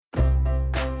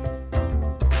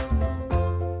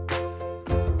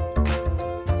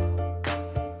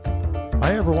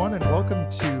Hi, everyone, and welcome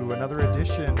to another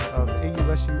edition of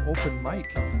AUSU Open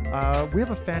Mic. We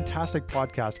have a fantastic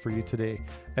podcast for you today,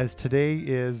 as today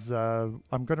is, I'm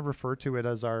going to refer to it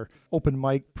as our Open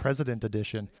Mic President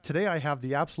Edition. Today, I have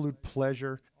the absolute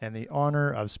pleasure and the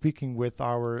honor of speaking with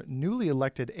our newly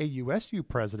elected AUSU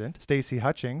President, Stacey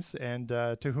Hutchings, and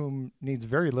to whom needs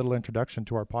very little introduction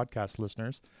to our podcast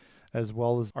listeners, as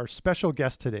well as our special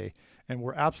guest today. And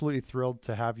we're absolutely thrilled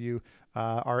to have you,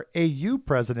 our AU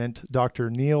President, Dr.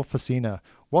 Neil Facina.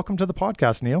 Welcome to the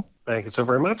podcast, Neil. Thank you so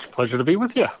very much. Pleasure to be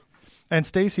with you. And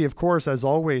Stacey, of course, as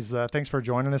always, thanks for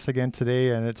joining us again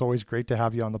today. And it's always great to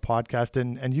have you on the podcast.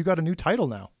 And you got a new title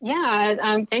now.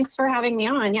 Yeah, thanks for having me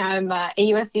on. Yeah, I'm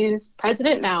AUSU's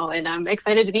president now, and I'm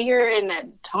excited to be here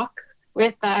and talk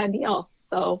with Neil.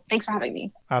 So thanks for having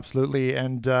me. Absolutely.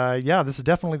 And this is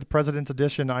definitely the President's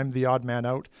Edition. I'm the odd man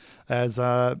out, as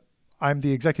I'm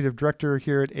the executive director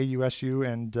here at AUSU,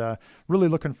 and really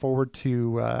looking forward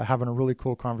to having a really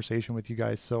cool conversation with you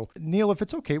guys. So Neil, if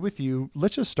it's okay with you,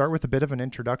 let's just start with a bit of an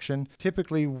introduction.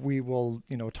 Typically we will,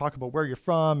 talk about where you're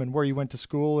from and where you went to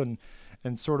school and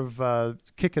sort of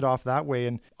kick it off that way.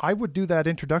 And I would do that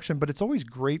introduction, but it's always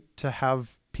great to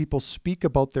have people speak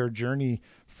about their journey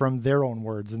from their own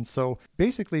words. And so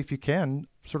basically, if you can,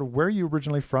 sort of where are you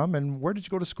originally from and where did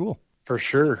you go to school? For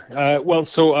sure.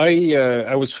 So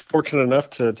I was fortunate enough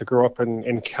to grow up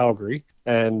in Calgary,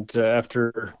 and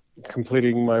after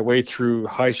completing my way through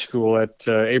high school at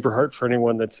Aberhart, for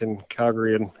anyone that's in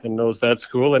Calgary and knows that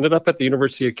school, ended up at the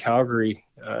University of Calgary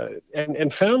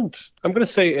and found, I'm going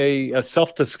to say, a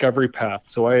self-discovery path.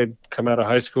 So I had come out of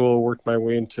high school, worked my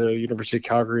way into University of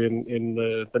Calgary in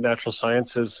the natural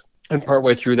sciences. And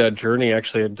partway through that journey,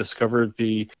 actually, I discovered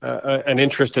an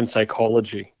interest in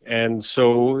psychology. And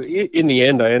so in the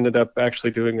end, I ended up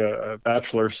actually doing a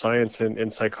Bachelor of Science in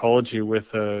psychology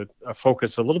with a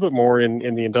focus a little bit more in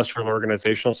the industrial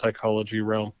organizational psychology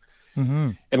realm.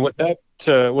 Mm-hmm. And what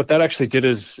that actually did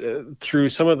is through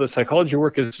some of the psychology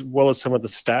work as well as some of the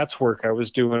stats work I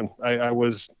was doing, I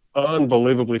was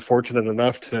unbelievably fortunate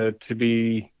enough to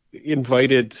be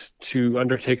invited to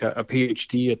undertake a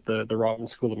PhD at the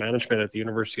Robbins School of Management at the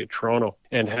University of Toronto,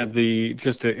 and had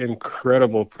just an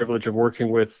incredible privilege of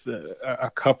working with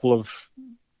a couple of,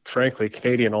 frankly,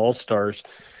 Canadian all-stars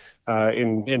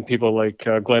in people like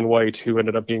Glenn White, who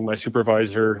ended up being my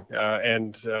supervisor,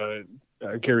 and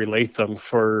Gary Latham.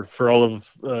 For all of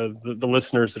the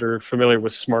listeners that are familiar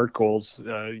with SMART goals,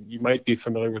 you might be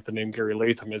familiar with the name Gary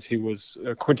Latham, as he was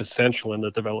quintessential in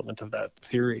the development of that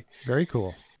theory. Very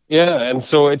cool. Yeah, and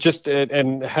so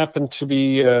it happened to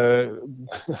be,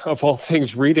 of all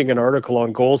things, reading an article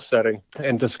on goal setting,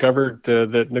 and discovered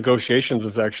that negotiations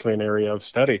is actually an area of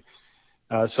study.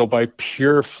 So by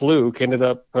pure fluke, ended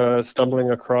up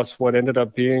stumbling across what ended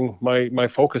up being my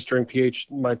focus during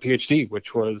my PhD,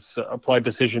 which was applied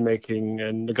decision making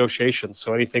and negotiations.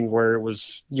 So anything where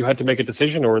you had to make a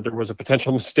decision or there was a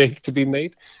potential mistake to be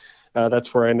made,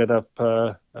 that's where I ended up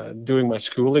doing my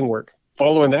schooling work.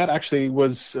 Following that, actually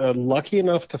was lucky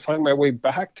enough to find my way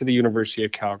back to the University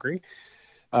of Calgary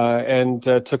and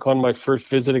took on my first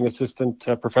visiting assistant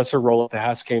professor role at the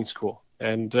Haskayne School.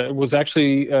 And was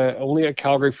actually only at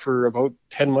Calgary for about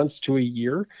 10 months to a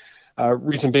year.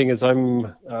 Reason being is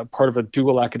I'm part of a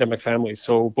dual academic family.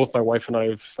 So both my wife and I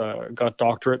have got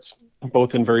doctorates,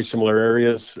 both in very similar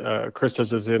areas.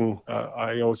 Krista's is in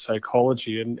IO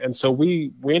psychology. And so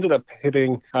we ended up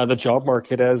hitting the job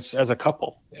market as a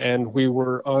couple. And we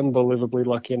were unbelievably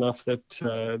lucky enough that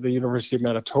the University of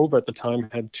Manitoba at the time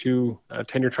had two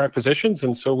tenure track positions.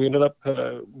 And so we ended up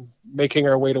making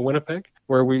our way to Winnipeg,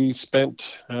 where we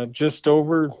spent just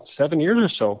over 7 years or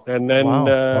so. And then,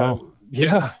 wow.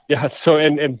 Yeah. So,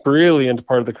 and brilliant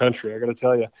part of the country, I got to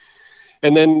tell you.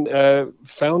 And then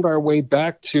found our way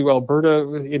back to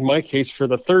Alberta, in my case, for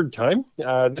the third time.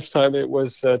 This time it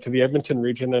was to the Edmonton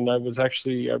region, and I was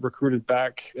actually recruited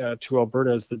back to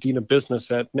Alberta as the Dean of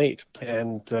Business at NAIT.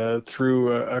 And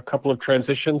through a couple of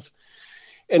transitions,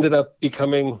 ended up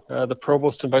becoming the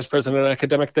Provost and Vice President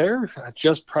academic there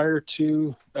just prior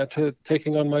to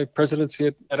taking on my presidency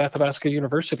at Athabasca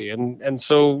University. And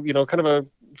so, kind of a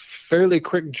fairly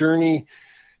quick journey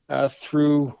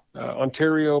through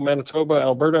Ontario, Manitoba,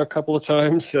 Alberta a couple of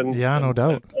times. And yeah, no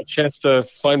doubt. A chance to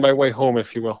find my way home,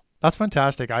 if you will. That's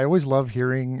fantastic. I always love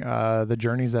hearing the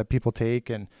journeys that people take.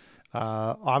 And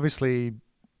obviously,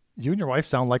 you and your wife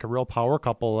sound like a real power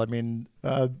couple. I mean,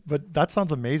 but that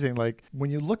sounds amazing. Like when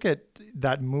you look at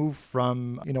that move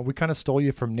from, we kind of stole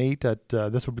you from NAIT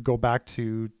this would go back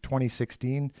to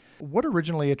 2016. What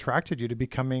originally attracted you to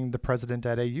becoming the president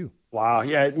at AU? Wow.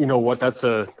 Yeah. You know what? That's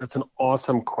an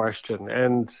awesome question.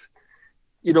 And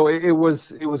it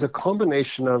was a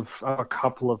combination of a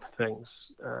couple of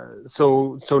things.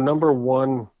 So number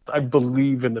one, I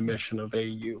believe in the mission of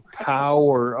AU,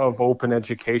 power of open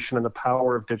education and the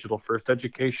power of digital first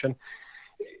education.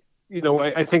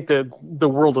 I think that the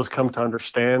world has come to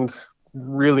understand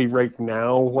really right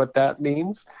now what that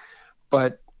means.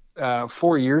 But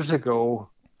 4 years ago,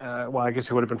 well, I guess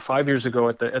it would have been 5 years ago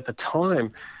at the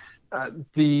time,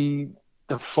 the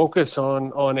focus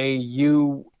on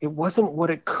AU, it wasn't what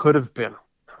it could have been,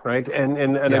 right?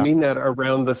 And I Yeah. mean that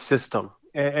around the system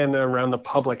and around the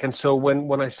public. And so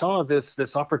when I saw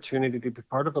this opportunity to be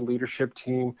part of a leadership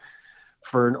team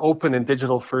for an open and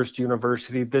digital first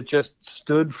university that just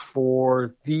stood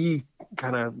for the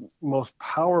kind of most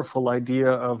powerful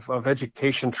idea of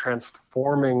education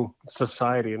transforming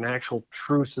society and actual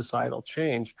true societal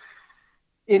change,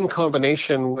 in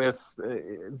combination with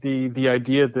the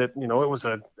idea that it was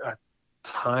a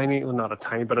tiny, well, not a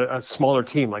tiny, but a smaller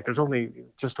team. Like there's only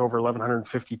just over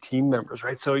 1,150 team members,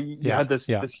 right? So you Yeah. had this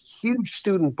Yeah. this huge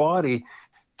student body,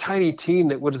 tiny team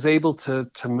that was able to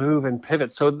move and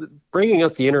pivot. So bringing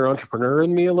out the inner entrepreneur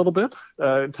in me a little bit,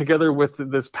 together with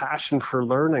this passion for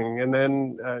learning, and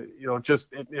then just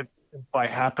it by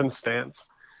happenstance,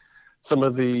 some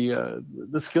of the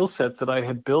skill sets that I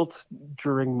had built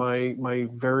during my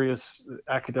various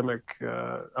academic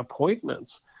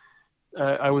appointments,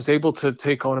 I was able to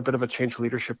take on a bit of a change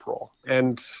leadership role,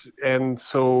 and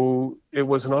so it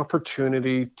was an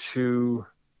opportunity to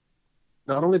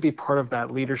not only be part of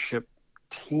that leadership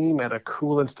team at a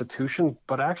cool institution,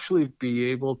 but actually be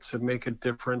able to make a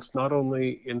difference not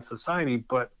only in society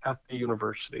but at the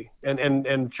university,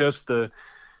 and just the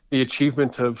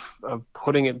achievement of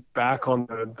putting it back on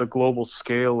the global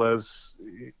scale as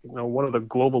one of the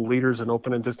global leaders in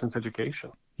open and distance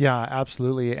education. Yeah,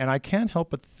 absolutely. And I can't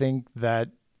help but think that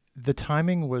the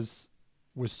timing was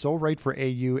so right for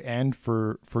AU and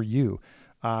for you.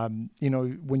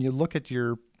 When you look at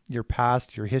your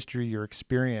past, your history, your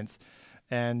experience,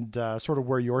 and sort of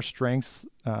where your strengths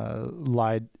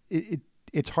lied,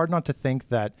 it's hard not to think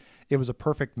that it was a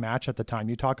perfect match at the time.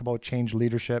 You talk about change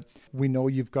leadership. We know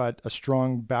you've got a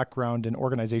strong background in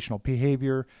organizational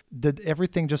behavior. Did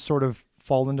everything just sort of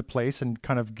fall into place and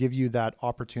kind of give you that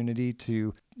opportunity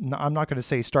to, I'm not going to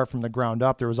say start from the ground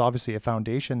up. There was obviously a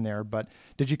foundation there, but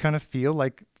did you kind of feel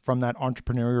like from that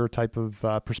entrepreneurial type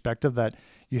of perspective that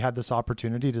you had this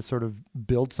opportunity to sort of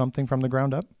build something from the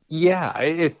ground up? Yeah,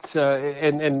 it's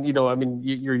and I mean,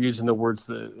 you're using the words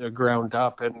the ground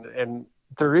up, and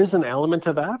there is an element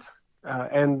to that,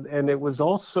 and it was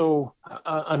also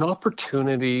an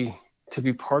opportunity to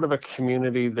be part of a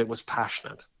community that was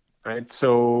passionate, right?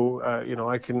 So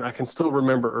I can still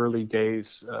remember early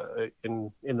days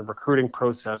in the recruiting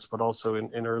process, but also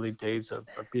in early days of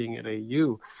being at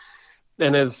AU.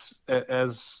 And as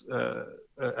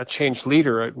a change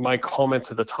leader, my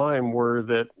comments at the time were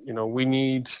that we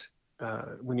need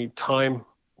time,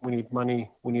 we need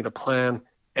money, we need a plan,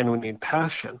 and we need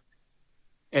passion.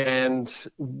 And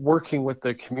working with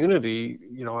the community,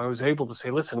 I was able to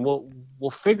say, listen,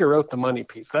 we'll figure out the money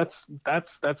piece. That's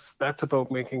about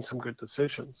making some good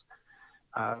decisions.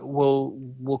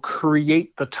 We'll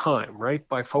create the time, right,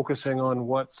 by focusing on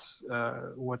what's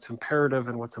imperative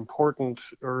and what's important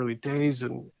early days,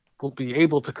 and we'll be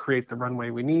able to create the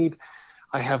runway we need.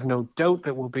 I have no doubt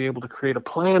that we'll be able to create a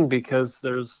plan because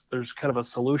there's kind of a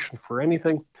solution for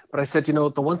anything. But I said,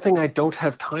 the one thing I don't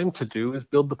have time to do is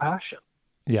build the passion,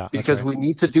 Yeah, that's because right. we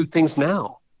need to do things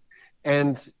now.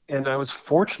 And I was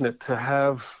fortunate to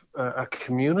have a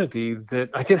community that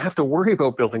I didn't have to worry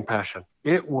about building passion.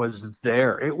 It was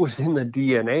there. It was in the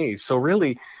DNA. So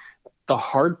really, the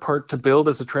hard part to build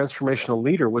as a transformational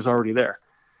leader was already there.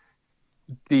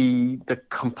 The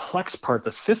complex part,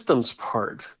 the systems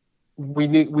part,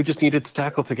 we just needed to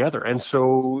tackle together. And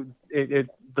so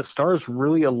the stars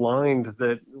really aligned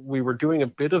that we were doing a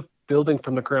bit of building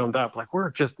from the ground up. Like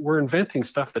we're inventing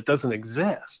stuff that doesn't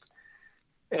exist.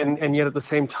 And yet at the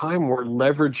same time, we're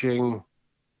leveraging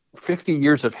 50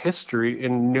 years of history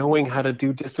in knowing how to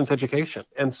do distance education.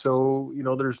 And so,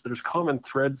 there's common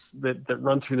threads that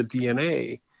run through the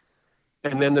DNA.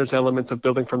 And then there's elements of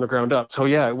building from the ground up. So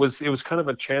yeah, it was kind of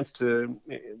a chance to,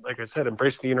 like I said,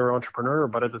 embrace the inner entrepreneur,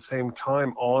 but at the same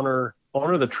time, honor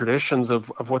the traditions of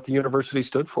what the university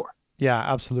stood for. Yeah,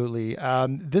 absolutely.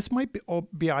 This might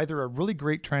be either a really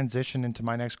great transition into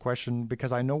my next question,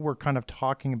 because I know we're kind of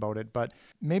talking about it, but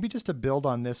maybe just to build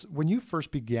on this, when you first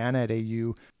began at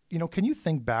AU, can you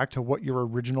think back to what your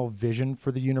original vision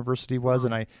for the university was?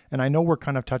 And I know we're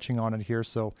kind of touching on it here.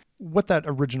 So what that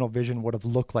original vision would have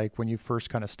looked like when you first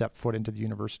kind of stepped foot into the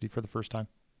university for the first time?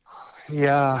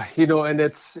 Yeah, and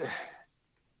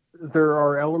there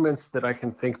are elements that I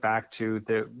can think back to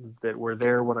that were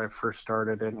there when I first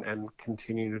started and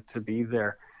continue to be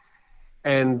there.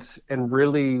 And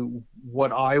really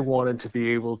what I wanted to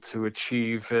be able to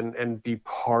achieve and be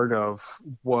part of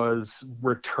was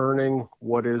returning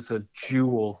what is a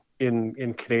jewel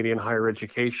in Canadian higher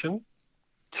education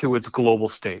to its global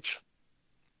stage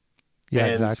Yeah,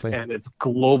 exactly. and its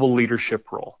global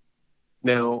leadership role.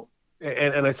 Now,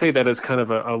 and I say that as kind of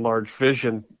a large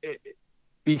vision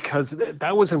because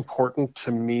that was important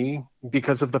to me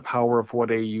because of the power of what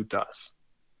AU does.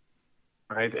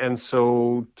 Right. And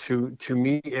so to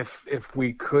me, if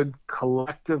we could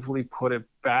collectively put it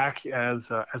back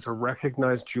as a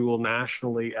recognized jewel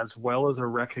nationally, as well as a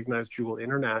recognized jewel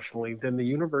internationally, then the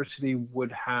university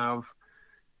would have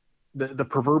the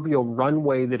proverbial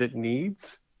runway that it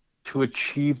needs to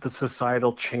achieve the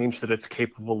societal change that it's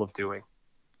capable of doing.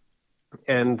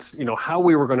 And how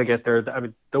we were going to get there, I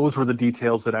mean, those were the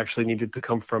details that actually needed to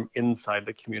come from inside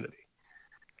the community.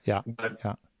 Yeah. But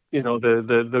Yeah.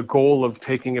 the goal of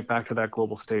taking it back to that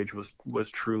global stage was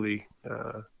truly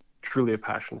a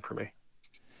passion for me.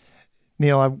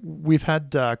 Neil, we've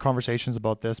had conversations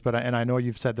about this, and I know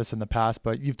you've said this in the past,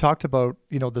 but you've talked about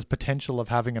this potential of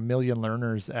having 1 million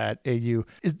learners at AU.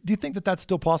 Do you think that that's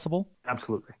still possible?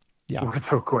 Absolutely. Yeah,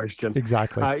 without question.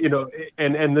 Exactly.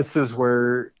 And this is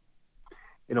where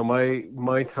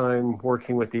my time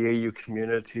working with the AU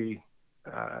community.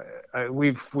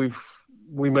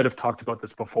 We might have talked about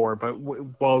this before, but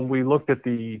while we looked at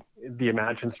the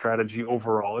Imagine strategy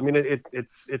overall, I mean,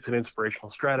 it's an inspirational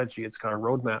strategy. It's got a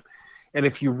roadmap. And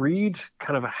if you read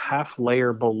kind of a half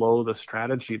layer below the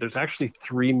strategy, there's actually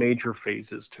 3 major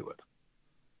phases to it.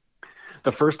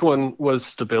 The first one was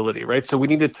stability, right? So we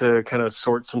needed to kind of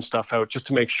sort some stuff out just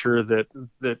to make sure that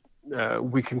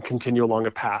we can continue along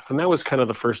a path. And that was kind of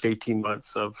the first 18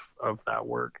 months of that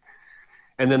work.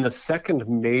 And then the second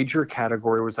major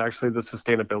category was actually the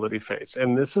sustainability phase.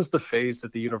 And this is the phase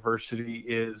that the university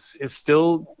is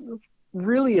still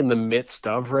really in the midst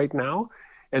of right now.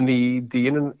 And the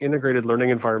integrated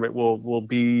learning environment will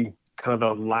be kind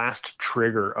of the last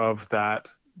trigger of that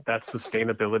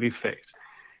sustainability phase.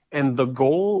 And the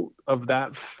goal of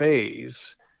that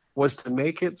phase was to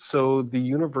make it so the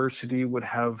university would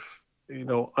have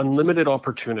unlimited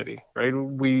opportunity, right?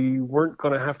 We weren't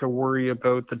going to have to worry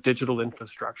about the digital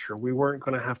infrastructure. We weren't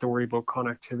going to have to worry about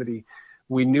connectivity.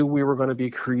 We knew we were going to be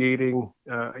creating,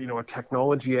 a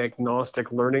technology agnostic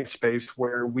learning space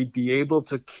where we'd be able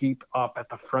to keep up at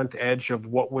the front edge of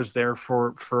what was there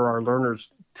for our learners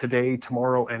today,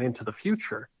 tomorrow, and into the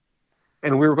future.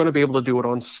 And we were going to be able to do it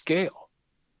on scale.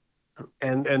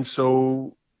 And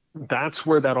so that's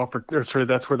where that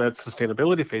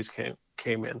sustainability phase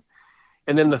came in.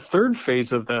 And then the third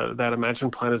phase of that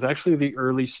Imagine plan is actually the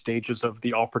early stages of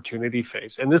the opportunity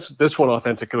phase. And this one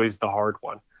authentically is the hard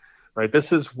one, right?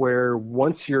 This is where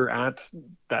once you're at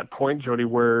that point, Jody,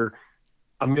 where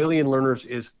 1 million learners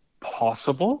is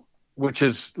possible, which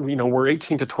is, we're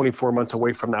 18 to 24 months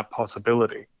away from that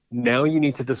possibility. Now you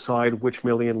need to decide which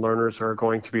million learners are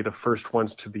going to be the first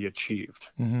ones to be achieved.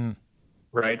 Mm-hmm.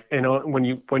 Right. And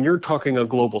when you're talking a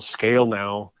global scale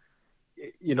now,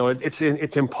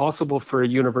 it's impossible for a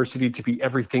university to be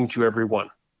everything to everyone.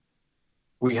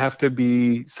 We have to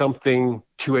be something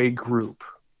to a group.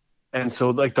 And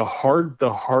so like the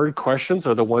hard questions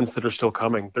are the ones that are still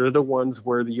coming. They're the ones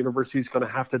where the university is going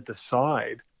to have to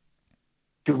decide,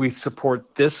 do we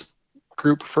support this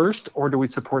group first or do we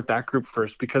support that group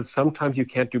first? Because sometimes you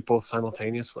can't do both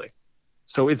simultaneously.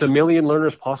 So is 1 million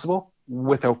learners possible?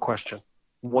 Without question.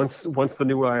 Once the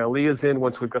new ILE is in,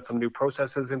 once we've got some new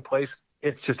processes in place,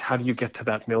 it's just how do you get to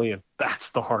that million?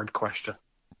 That's the hard question.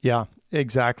 Yeah,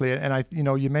 exactly. And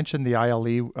you mentioned the ILE,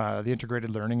 the integrated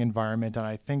learning environment, and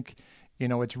I think,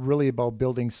 it's really about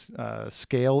building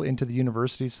scale into the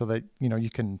university so that, you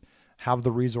can have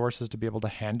the resources to be able to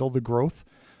handle the growth.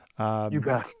 You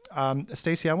bet.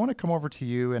 Stacey, I want to come over to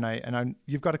you, and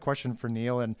you've got a question for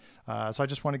Neil, and so I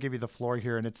just want to give you the floor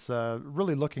here, and it's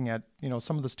really looking at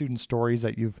some of the student stories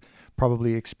that you've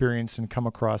probably experienced and come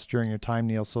across during your time,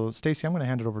 Neil. So, Stacey, I'm going to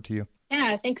hand it over to you.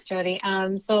 Yeah, thanks, Jody.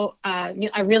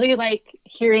 I really like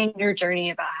hearing your journey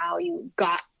about how you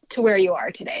got to where you are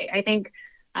today. I think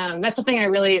that's something I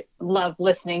really love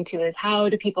listening to is how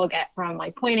do people get from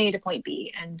like point A to point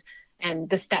B and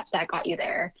the steps that got you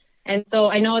there. And so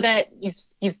I know that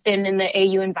you've been in the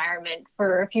AU environment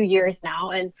for a few years now,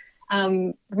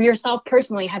 and yourself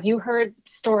personally, have you heard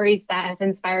stories that have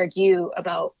inspired you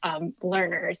about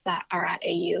learners that are at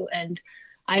AU? And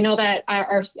I know that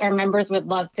our members would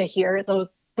love to hear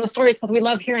those those stories, because we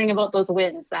love hearing about those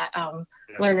wins that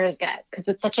learners get, because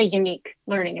it's such a unique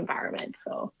learning environment.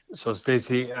 So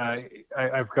Stacey,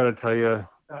 I've got to tell you,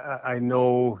 I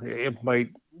know it might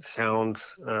sound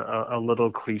a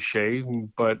little cliche,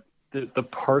 but the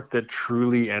part that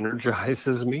truly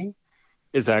energizes me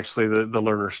is actually the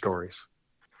learner stories.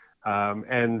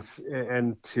 And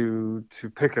to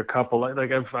pick a couple,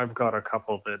 like I've got a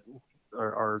couple that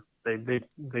are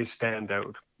they stand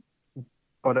out.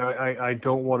 But I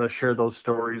don't want to share those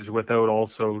stories without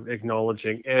also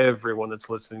acknowledging everyone that's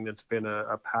listening that's been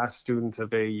a past student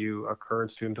of AU, a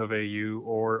current student of AU,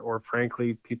 or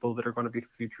frankly, people that are going to be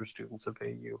future students of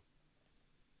AU.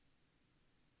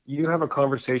 You have a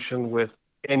conversation with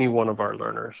any one of our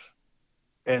learners,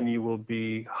 and you will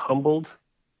be humbled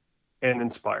and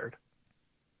inspired.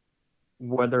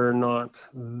 Whether or not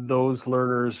those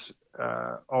learners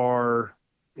are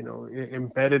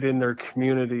embedded in their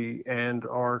community and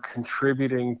are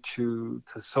contributing to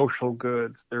social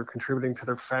good, they're contributing to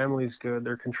their family's good,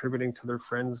 they're contributing to their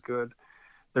friends' good.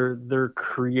 They're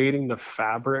creating the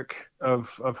fabric of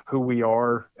who we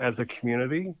are as a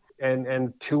community.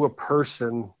 And to a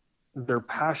person, they're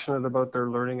passionate about their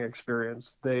learning experience.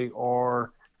 They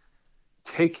are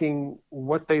taking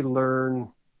what they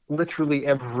learn literally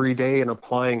every day and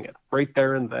applying it right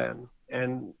there and then.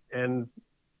 And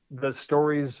the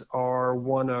stories are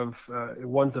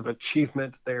ones of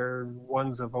achievement. They're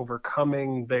ones of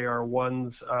overcoming. They are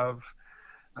ones of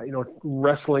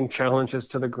wrestling challenges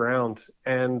to the ground.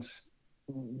 And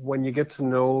when you get to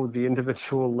know the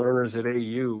individual learners at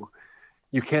AU,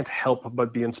 you can't help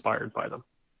but be inspired by them,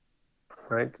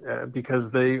 right?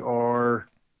 Because they are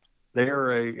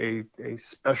a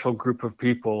special group of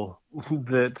people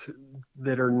that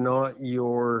are not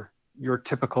your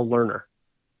typical learner.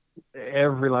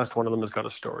 Every last one of them has got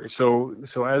a story. So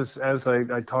as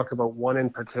I talk about one in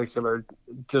particular,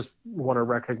 just want to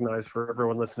recognize for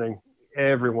everyone listening,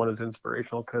 everyone is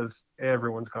inspirational because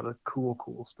everyone's got a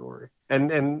cool story.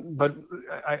 But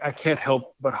I can't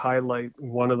help but highlight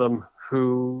one of them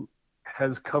who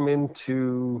has come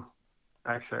into,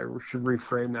 actually I should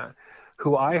reframe that,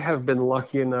 who I have been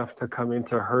lucky enough to come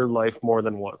into her life more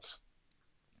than once.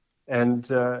 And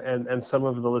some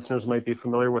of the listeners might be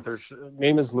familiar with her. Her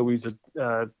name is Louisa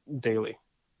Daly.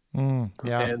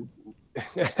 Yeah.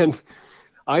 And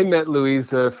I met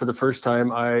Louisa for the first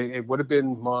time. It would have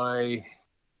been my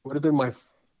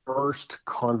first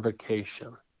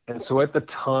convocation. And so at the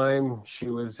time, she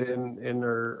was in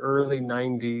her early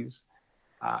 90s.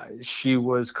 She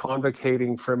was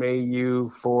convocating from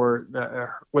AU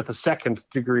with a second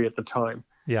degree at the time.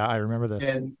 Yeah, I remember this.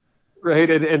 And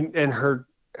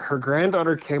her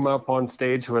granddaughter came up on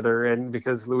stage with her, and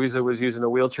because Louisa was using a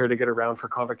wheelchair to get around for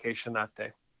convocation that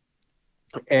day.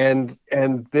 And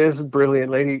this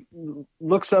brilliant lady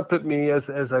looks up at me as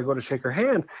I go to shake her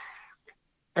hand,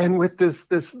 and with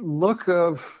this look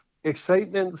of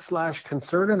excitement /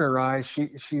 concern in her eyes,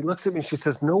 she looks at me. She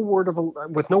says, with no word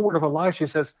of a lie, she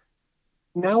says,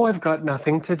 "Now I've got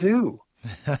nothing to do."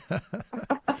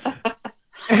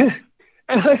 and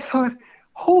I thought,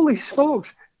 holy smokes!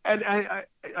 And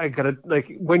I gotta, like,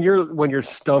 when you're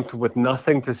stumped with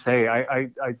nothing to say,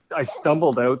 I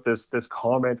stumbled out this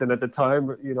comment, and at the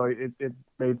time, it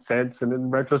made sense, and in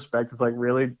retrospect, it's like,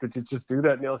 really, did you just do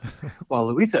that? And like, well,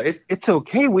 Louisa, it's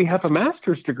okay. We have a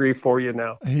master's degree for you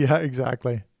now. Yeah,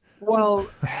 exactly. Well,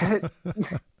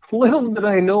 little did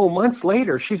I know, months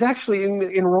later, she's actually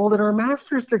enrolled in her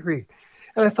master's degree,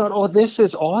 and I thought, oh, this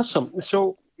is awesome.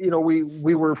 So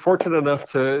we were fortunate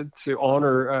enough to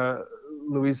honor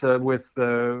Louisa with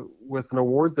an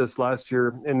award this last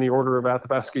year in the Order of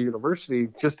Athabasca University,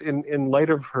 just in light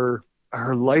of her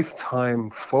lifetime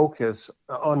focus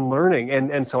on learning.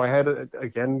 And so I had,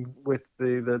 again, with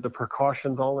the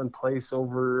precautions all in place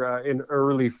over in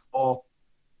early fall,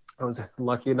 I was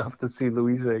lucky enough to see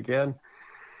Louisa again.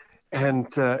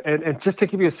 And just to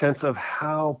give you a sense of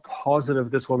how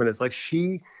positive this woman is, like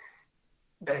she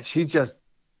just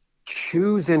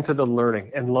chews into the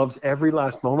learning and loves every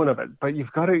last moment of it. But you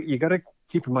got to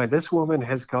keep in mind, this woman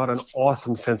has got an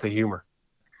awesome sense of humor,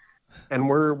 and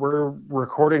we're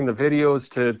recording the videos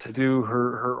to do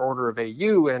her Order of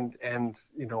AU, and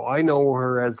I know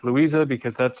her as Louisa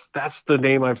because that's the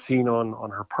name I've seen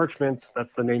on her parchments.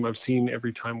 That's the name I've seen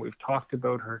every time we've talked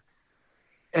about her.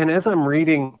 And as I'm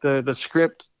reading the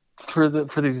script for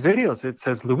these videos, it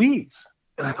says Louise.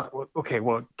 And I thought, well, okay,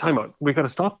 well, time out. We got to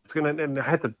stop. And I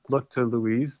had to look to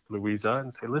Louisa,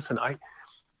 and say, listen, I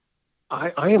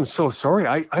am so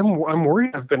sorry. I'm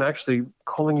worried. I've been actually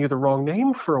calling you the wrong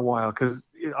name for a while because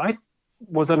I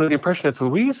was under the impression it's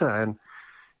Louisa,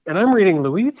 and I'm reading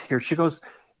Louise here. She goes,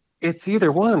 it's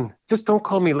either one. Just don't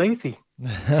call me lazy.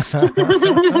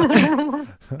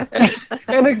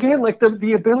 And again, like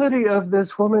the ability of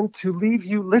this woman to leave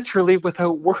you literally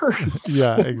without words.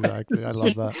 Yeah, exactly. I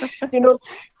love that. You know,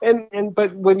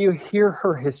 but when you hear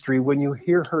her history, when you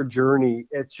hear her journey,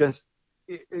 it's just,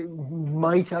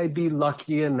 might I be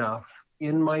lucky enough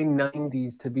in my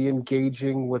 90s to be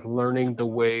engaging with learning the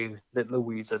way that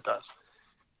Louisa does,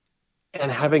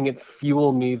 and having it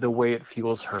fuel me the way it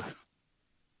fuels her.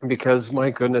 Because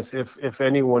my goodness, if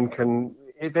anyone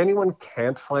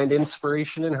can't find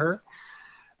inspiration in her,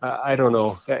 I don't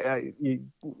know.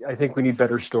 I think we need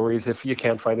better stories if you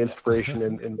can't find inspiration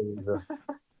in Louisa.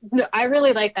 No, I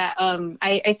really like that.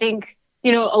 I think, a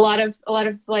lot of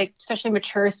like, especially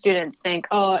mature students think,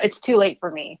 oh, it's too late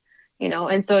for me,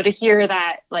 and so to hear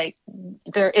that, like,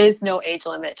 there is no age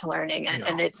limit to learning,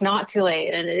 and it's not too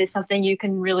late, and it is something you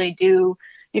can really do.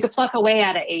 You could pluck away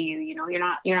at AU, you're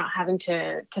not having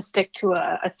to stick to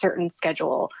a certain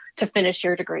schedule to finish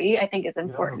your degree, I think is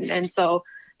important. Yeah. And so,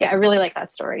 yeah, I really like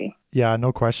that story. Yeah,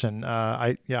 no question.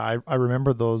 I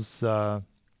remember those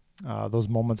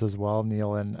moments as well,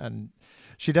 Neil, and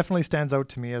she definitely stands out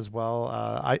to me as well.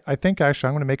 I think actually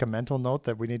I'm going to make a mental note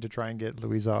that we need to try and get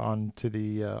Louisa onto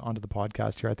the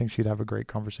podcast here. I think she'd have a great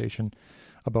conversation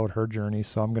about her journey.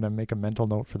 So I'm going to make a mental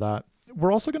note for that.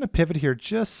 We're also going to pivot here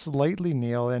just slightly,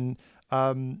 Neil, and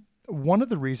one of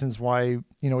the reasons why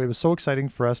it was so exciting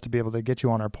for us to be able to get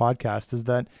you on our podcast is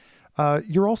that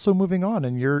you're also moving on,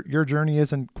 and your journey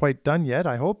isn't quite done yet,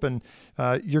 I hope, and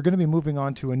you're going to be moving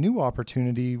on to a new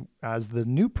opportunity as the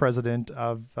new president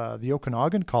of the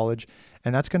Okanagan College,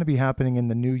 and that's going to be happening in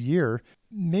the new year.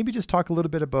 Maybe just talk a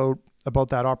little bit about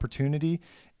that opportunity,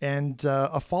 and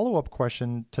a follow-up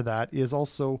question to that is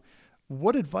also,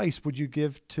 what advice would you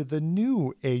give to the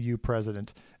new AU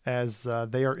president as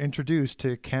they are introduced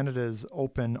to Canada's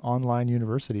open online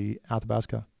university,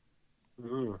 Athabasca?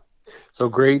 So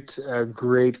great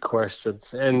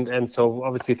questions, and so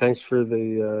obviously thanks for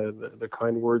the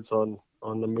kind words on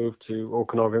the move to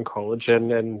Okanagan College,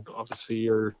 and obviously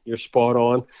you're spot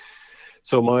on.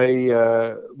 So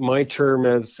my term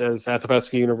as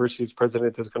Athabasca University's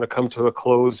president is going to come to a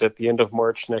close at the end of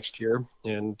March next year,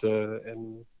 and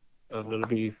I'm going to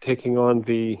be taking on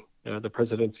the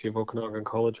presidency of Okanagan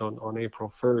College on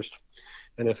April 1st.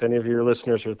 And if any of your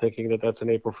listeners are thinking that that's an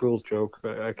April Fool's joke,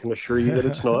 I can assure you that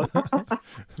it's not.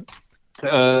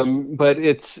 But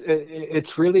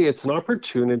it's really an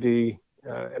opportunity,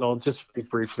 and I'll just speak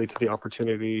briefly to the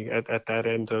opportunity at that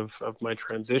end of my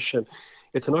transition.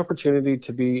 It's an opportunity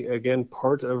to be, again,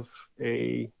 part of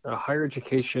a higher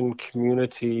education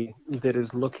community that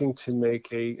is looking to make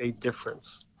a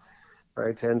difference,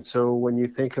 right? And so when you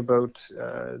think about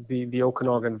the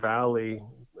Okanagan Valley,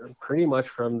 pretty much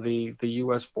from the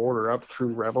U.S. border up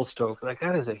through Revelstoke, like,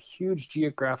 that is a huge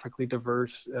geographically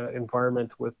diverse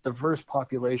environment with diverse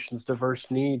populations, diverse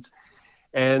needs,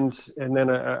 and then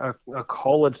a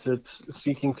college that's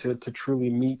seeking to truly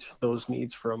meet those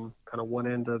needs from kind of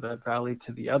one end of that valley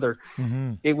to the other.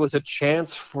 Mm-hmm. It was a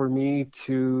chance for me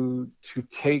to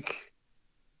take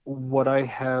what I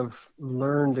have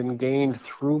learned and gained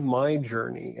through my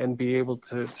journey and be able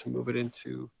to move it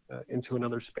into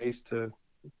another space to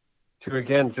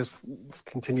again just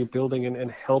continue building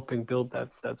and helping build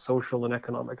that social and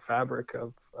economic fabric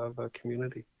of a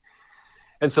community.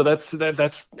 And so that's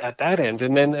at that end.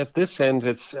 And then at this end,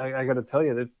 I got to tell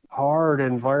you, that hard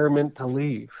environment to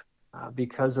leave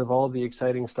because of all the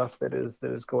exciting stuff that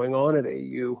is going on at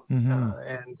AU, mm-hmm.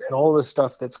 And all the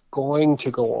stuff that's going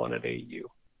to go on at AU,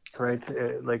 right?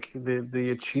 Like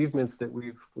the achievements that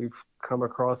we've come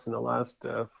across in the last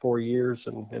 4 years,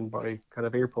 and by kind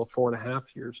of April, 4.5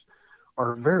 years,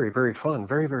 are very, very fun,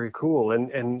 very, very cool.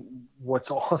 And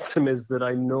what's awesome is that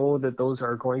I know that those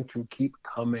are going to keep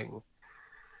coming.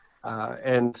 I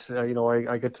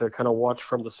get to kind of watch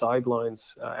from the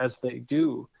sidelines as they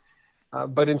do.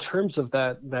 But in terms of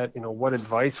that, what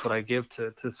advice would I give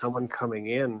to someone coming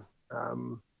in?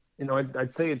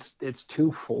 I'd say it's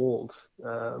twofold.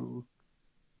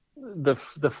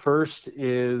 The first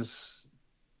is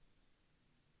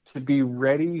to be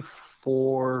ready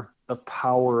for the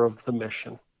power of the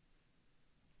mission.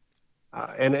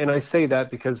 And I say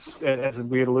that because, as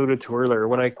we had alluded to earlier,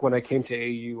 when I came to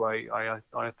AU, I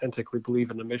authentically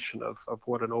believe in the mission of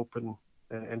what an open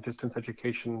and distance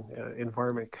education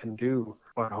environment can do.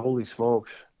 But holy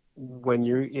smokes, when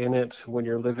you're in it, when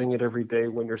you're living it every day,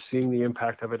 when you're seeing the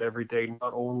impact of it every day,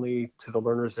 not only to the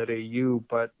learners at AU,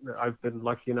 but I've been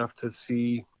lucky enough to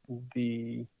see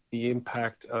the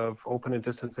impact of open and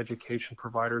distance education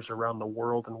providers around the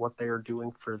world and what they are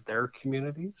doing for their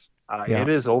communities. It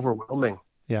is overwhelming.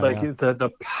 Yeah, Like yeah.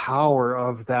 the power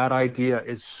of that idea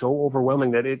is so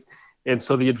overwhelming that it, and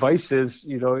so the advice is,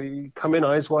 you come in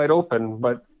eyes wide open,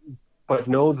 but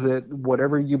know that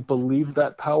whatever you believe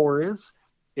that power is,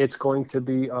 it's going to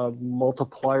be a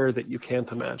multiplier that you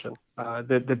can't imagine,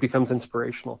 that becomes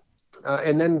inspirational.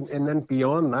 And then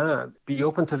beyond that, be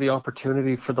open to the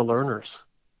opportunity for the learners,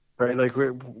 right? Like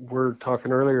we're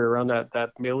talking earlier around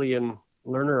that million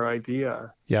learner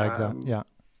idea. Yeah, exactly. Yeah.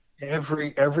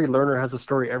 Every learner has a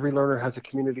story. Every learner has a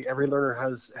community. Every learner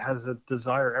has a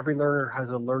desire. Every learner has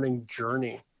a learning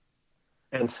journey.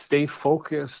 And stay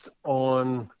focused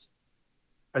on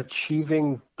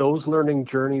achieving those learning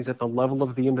journeys at the level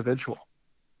of the individual,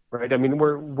 right? I mean,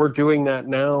 we're doing that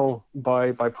now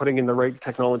by putting in the right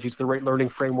technologies, the right learning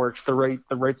frameworks, the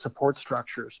right support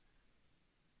structures,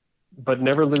 but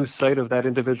never lose sight of that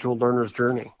individual learner's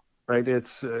journey, right?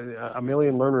 It's a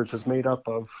million learners is made up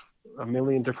of a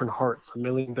million different hearts, a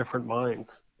million different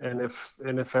minds, and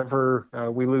if ever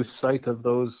we lose sight of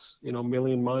those,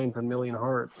 million minds and million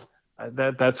hearts,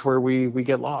 that's where we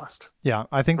get lost. Yeah,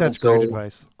 I think And that's great so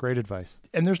advice. Great advice.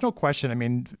 And there's no question. I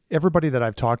mean, everybody that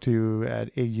I've talked to at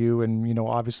AU, and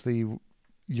obviously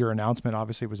your announcement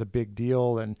obviously was a big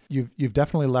deal, and you've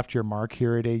definitely left your mark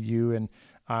here at AU, and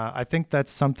I think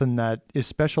that's something that is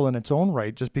special in its own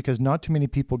right, just because not too many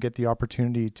people get the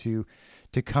opportunity to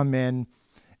come in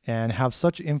and have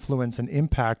such influence and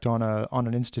impact on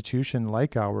an institution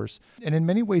like ours, and in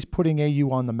many ways putting AU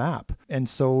on the map. And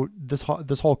so this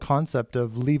whole concept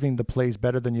of leaving the place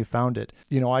better than you found it,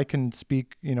 I can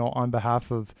speak on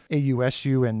behalf of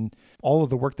AUSU and all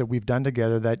of the work that we've done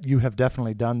together, that you have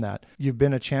definitely done that. You've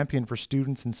been a champion for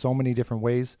students in so many different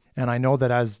ways, and I know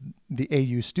that as the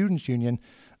AU Students Union,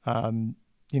 and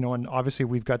obviously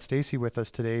we've got Stacy with us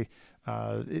today.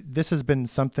 This has been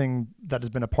something that has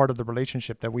been a part of the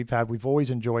relationship that we've had. We've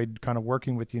always enjoyed kind of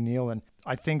working with you, Neil, and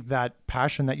I think that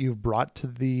passion that you've brought to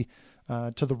the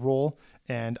role,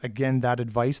 and again that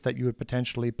advice that you would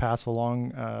potentially pass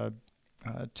along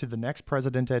to the next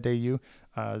president at AU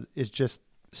is just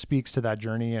speaks to that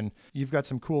journey. And you've got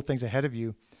some cool things ahead of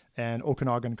you. And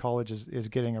Okanagan College is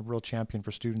getting a real champion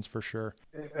for students for sure.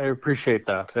 I appreciate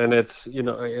that, and it's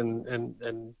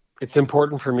and it's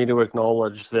important for me to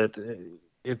acknowledge that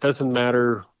it doesn't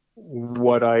matter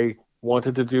what I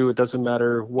wanted to do. It doesn't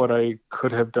matter what I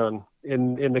could have done.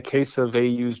 In the case of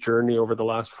AU's journey over the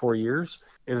last 4 years,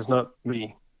 it is not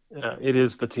me. It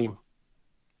is the team.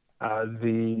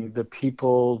 The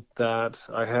people that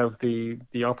I have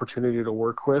the opportunity to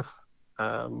work with,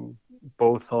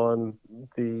 both on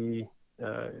the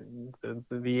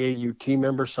AU team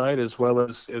member side as well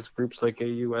as groups like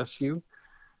AUSU.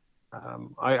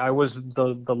 I was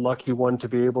the lucky one to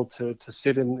be able to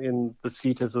sit in the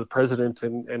seat as the president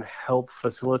and help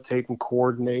facilitate and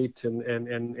coordinate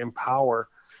and empower.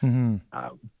 Mm-hmm.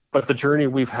 But the journey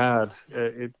we've had,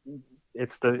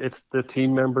 it's the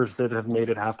team members that have made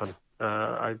it happen.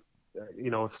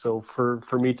 So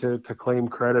for me to claim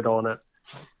credit on it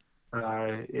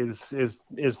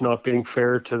is not being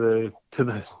fair to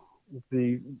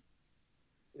the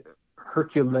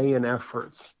Herculean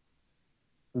efforts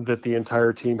that the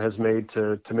entire team has made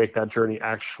to make that journey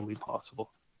actually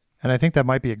possible. And I think that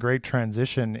might be a great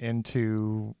transition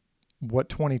into what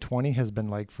 2020 has been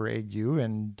like for AU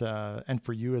and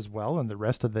for you as well, and the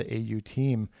rest of the AU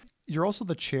team. You're also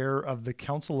the chair of the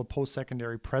Council of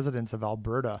Post-Secondary Presidents of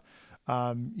Alberta.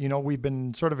 We've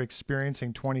been sort of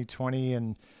experiencing 2020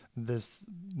 and this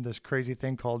crazy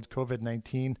thing called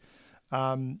COVID-19.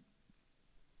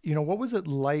 What was it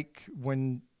like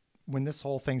when this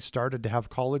whole thing started to have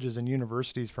colleges and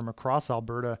universities from across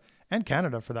Alberta and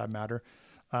Canada, for that matter,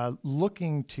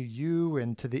 looking to you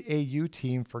and to the AU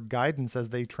team for guidance as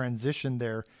they transition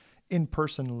their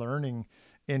in-person learning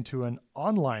into an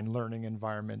online learning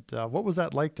environment? What was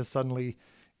that like to suddenly,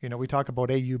 we talk about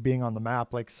AU being on the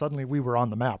map, like suddenly we were on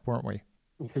the map, weren't we?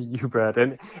 You bet.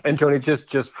 And Tony, just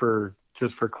for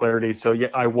clarity, so yeah,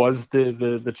 I was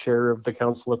the chair of the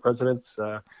Council of Presidents.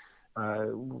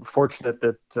 Fortunate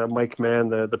that Mike Mann,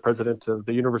 the president of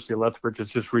the University of Lethbridge, has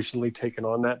just recently taken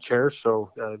on that chair.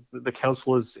 So the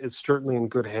council is certainly in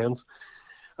good hands.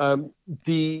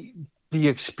 The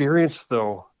experience,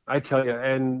 though, I tell you,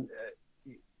 and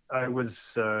I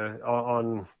was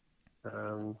on.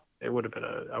 It would have been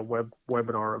a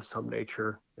webinar of some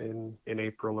nature in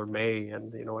April or May,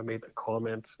 and I made the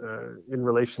comment in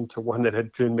relation to one that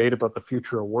had been made about the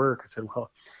future of work. I said,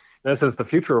 well, in essence, the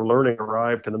future of learning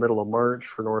arrived in the middle of March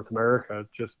for North America.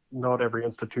 Just not every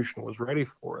institution was ready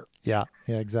for it. Yeah,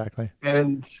 exactly.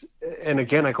 And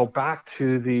again, I go back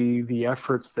to the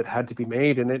efforts that had to be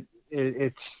made, and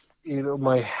it's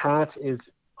my hat is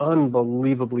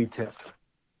unbelievably tipped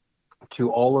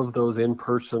to all of those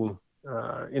in-person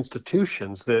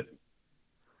institutions that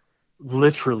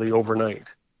literally overnight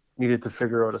needed to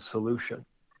figure out a solution.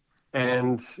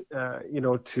 And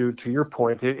to your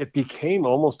point, it became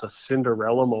almost a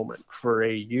Cinderella moment for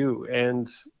AU. And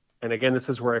again, this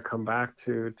is where I come back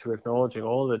to acknowledging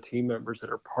all of the team members that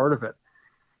are part of it.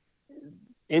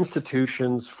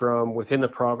 Institutions from within the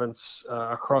province,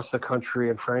 across the country,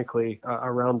 and frankly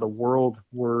around the world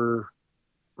were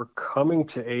coming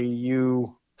to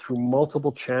AU through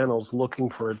multiple channels, looking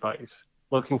for advice,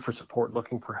 looking for support,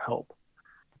 looking for help.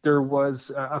 There was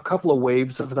a couple of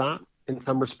waves of that. In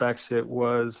some respects, it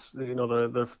was,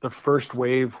 the first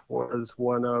wave was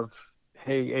one of,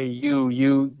 hey, AU,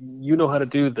 you know how to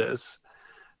do this.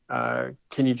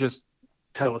 Can you just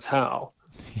tell us how?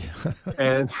 Yeah.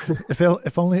 And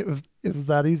if only it was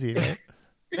that easy. Right?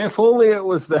 If only it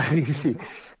was that easy.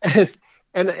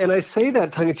 And I say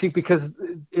that tongue in cheek because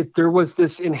there was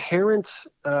this inherent,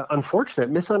 unfortunate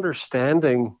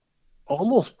misunderstanding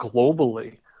almost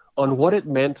globally on what it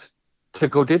meant to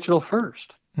go digital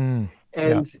first. And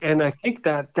I think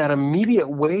that immediate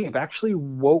wave actually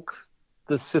woke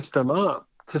the system up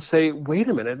to say, wait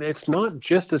a minute, it's not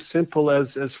just as simple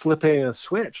as flipping a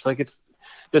switch. Like,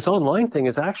 this online thing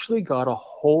has actually got a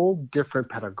whole different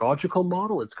pedagogical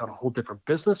model. It's got a whole different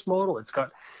business model.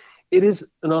 It is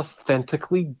an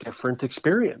authentically different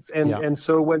experience. And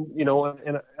so when,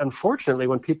 and unfortunately,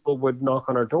 when people would knock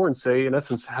on our door and say, in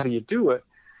essence, how do you do it?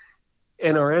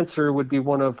 And our answer would be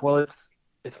one of, well,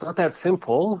 it's not that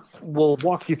simple. We'll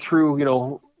walk you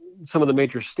through, some of the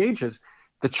major stages.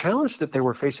 The challenge that they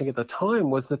were facing at the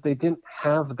time was that they didn't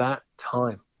have that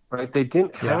time, right? They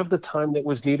didn't have the time that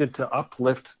was needed to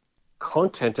uplift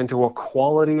content into a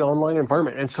quality online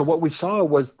environment. And so what we saw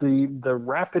was the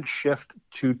rapid shift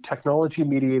to technology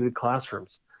mediated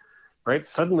classrooms, right?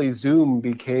 Suddenly Zoom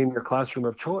became your classroom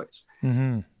of choice.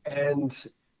 Mm-hmm.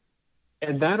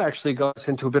 And that actually got us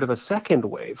into a bit of a second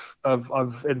wave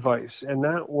of advice. And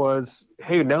that was,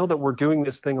 hey, now that we're doing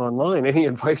this thing online, any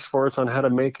advice for us on how to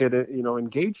make it,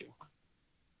 engaging?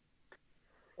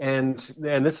 And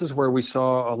this is where we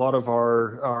saw a lot of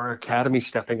our academy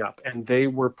stepping up, and they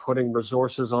were putting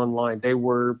resources online. They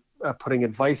were putting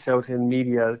advice out in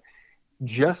media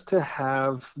just to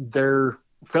have their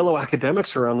fellow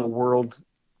academics around the world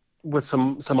with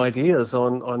some ideas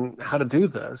on how to do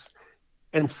this.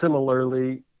 And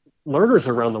similarly, learners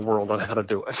around the world on how to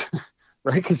do it,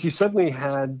 right? Because you suddenly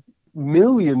had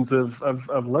millions of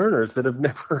learners that have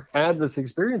never had this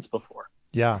experience before.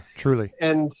 Yeah, truly.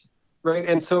 And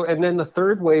then the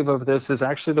third wave of this is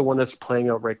actually the one that's playing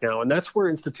out right now. And that's where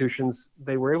institutions,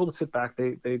 they were able to sit back,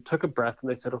 they took a breath and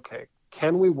they said, okay,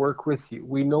 can we work with you?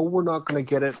 We know we're not going to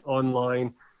get it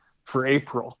online for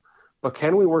April, but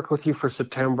can we work with you for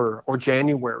September or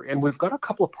January? And we've got a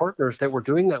couple of partners that we're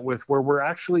doing that with, where we're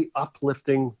actually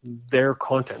uplifting their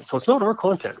content. So it's not our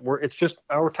content, it's just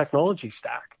our technology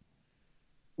stack,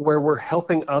 where we're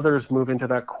helping others move into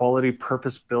that quality,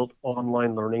 purpose-built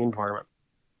online learning environment.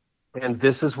 And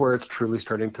this is where it's truly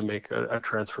starting to make a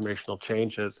transformational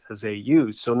change as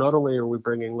AU. So not only are we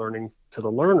bringing learning to the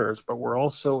learners, but we're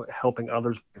also helping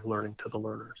others bring learning to the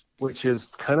learners, which is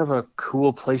kind of a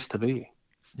cool place to be.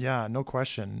 Yeah, no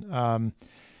question.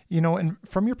 And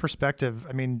from your perspective,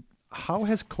 I mean, how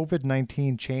has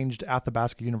COVID-19 changed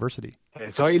Athabasca University?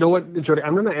 Okay, so you know what, Jody,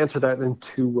 I'm going to answer that in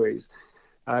two ways,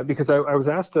 because I was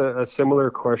asked a similar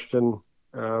question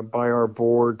by our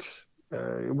board.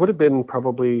 It would have been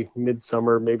probably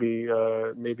midsummer, maybe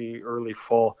early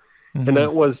fall. Mm-hmm. And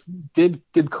that was, did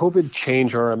COVID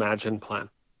change our Imagine plan?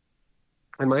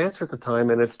 And my answer at the time,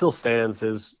 and it still stands,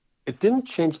 is it didn't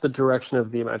change the direction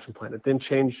of the Imagine plan. It didn't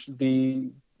change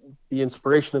the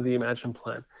inspiration of the Imagine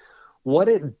plan. What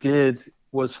it did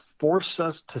was force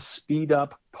us to speed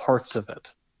up parts of it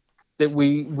that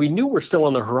we knew were still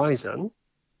on the horizon.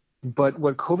 But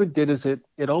what COVID did is it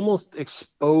almost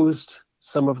exposed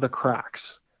some of the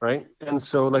cracks, right? And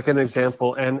so, like an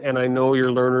example, and I know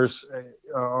your learners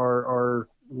are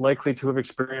likely to have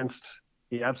experienced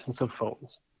the absence of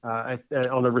phones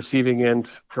on the receiving end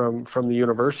from the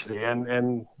university,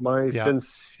 and my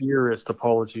sincerest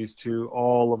apologies to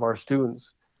all of our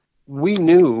students. We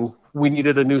knew we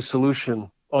needed a new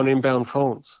solution on inbound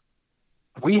phones.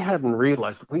 We hadn't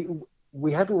realized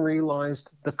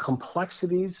the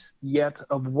complexities yet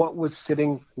of what was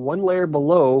sitting one layer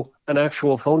below an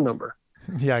actual phone number.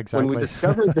 Yeah, exactly. When we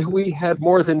discovered that we had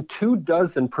more than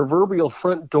 24 proverbial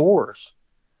front doors,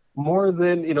 more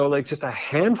than, like just a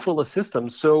handful of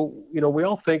systems. So, we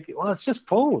all think, well, it's just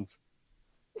phones.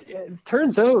 It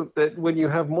turns out that when you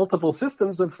have multiple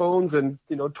systems of phones and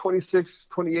 26,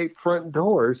 28 front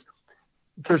doors,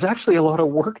 there's actually a lot of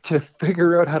work to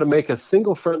figure out how to make a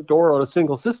single front door on a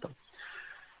single system.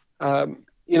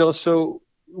 So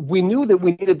we knew that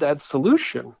we needed that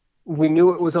solution. We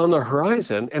knew it was on the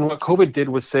horizon. And what COVID did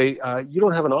was say, you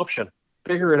don't have an option.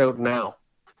 Figure it out now.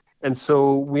 And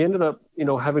so we ended up,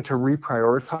 having to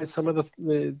reprioritize some of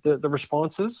the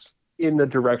responses in the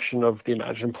direction of the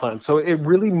Imagine plan. So it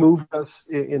really moved us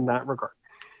in that regard.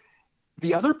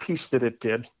 The other piece that it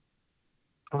did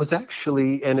was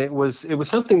actually, and it was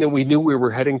something that we knew we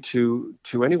were heading to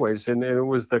anyways, and it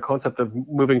was the concept of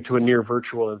moving to a near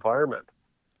virtual environment.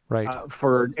 Right.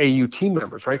 For AU team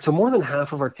members, right? So more than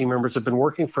half of our team members have been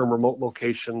working from remote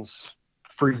locations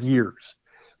for years,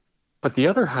 but the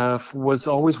other half was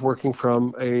always working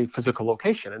from a physical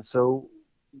location. And so,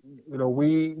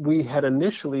 we had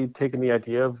initially taken the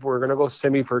idea of we're going to go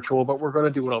semi-virtual, but we're going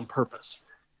to do it on purpose,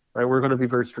 right? We're going to be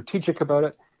very strategic about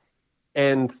it.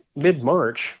 And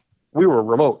mid-March, we were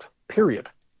remote, period.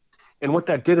 And what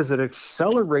that did is it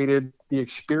accelerated the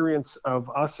experience of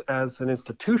us as an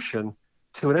institution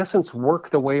to, in essence, work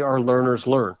the way our learners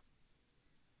learn,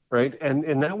 right?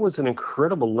 And that was an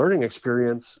incredible learning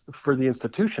experience for the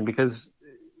institution because,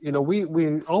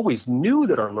 we always knew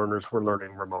that our learners were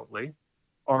learning remotely.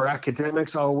 Our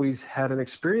academics always had an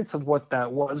experience of what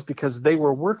that was because they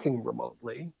were working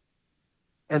remotely.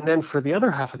 And then for the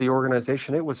other half of the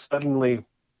organization, it was suddenly,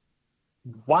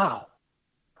 wow,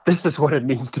 this is what it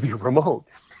means to be remote.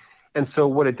 And so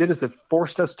what it did is it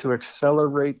forced us to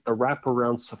accelerate the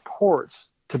wraparound supports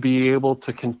to be able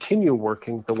to continue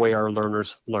working the way our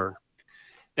learners learn.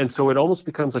 And so it almost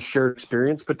becomes a shared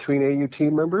experience between AU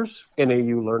team members and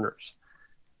AU learners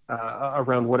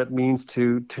around what it means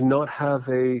to not have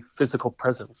a physical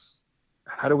presence.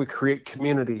 How do we create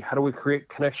community? How do we create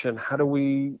connection? How do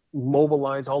we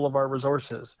mobilize all of our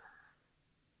resources?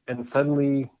 And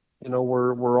suddenly,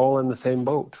 we're all in the same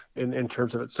boat in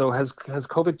terms of it. So has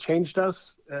COVID changed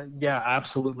us? Yeah,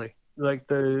 absolutely. Like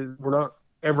we're not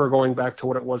ever going back to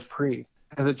what it was pre.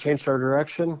 Has it changed our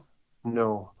direction?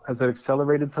 No. Has it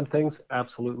accelerated some things?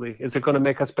 Absolutely. Is it going to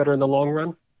make us better in the long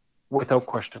run? Without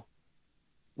question.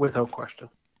 Without question.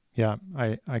 Yeah,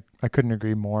 I couldn't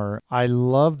agree more. I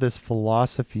love this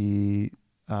philosophy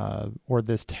or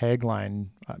this tagline.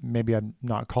 Maybe I'm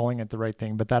not calling it the right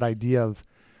thing, but that idea of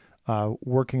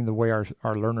working the way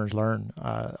our learners learn.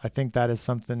 I think that is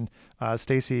something,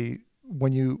 Stacy,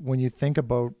 when you think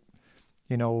about,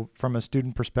 from a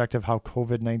student perspective, how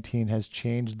COVID-19 has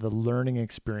changed the learning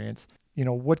experience.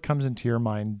 What comes into your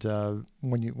mind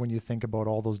when you think about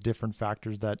all those different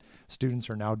factors that students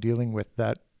are now dealing with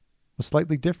that was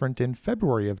slightly different in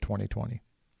February of 2020?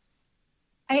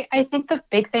 I think the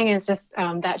big thing is just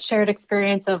that shared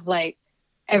experience of like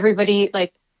everybody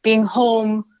like being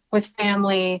home with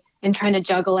family and trying to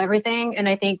juggle everything. And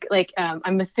I think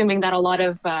I'm assuming that a lot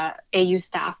of AU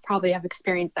staff probably have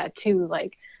experienced that too,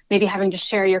 like maybe having to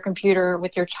share your computer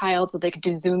with your child so they could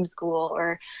do Zoom school,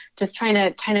 or just trying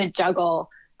to juggle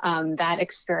that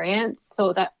experience.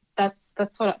 So that's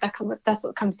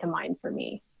what comes to mind for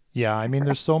me. Yeah, I mean,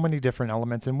 there's so many different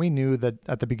elements, and we knew that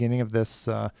at the beginning of this,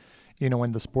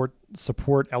 in the sport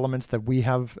support elements that we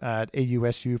have at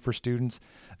AUSU for students,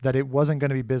 that it wasn't going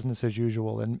to be business as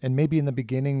usual. And maybe in the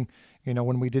beginning,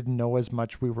 when we didn't know as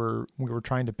much, we were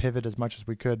trying to pivot as much as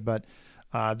we could. But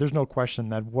there's no question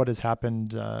that what has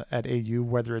happened at AU,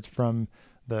 whether it's from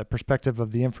the perspective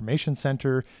of the information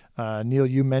center, Neil,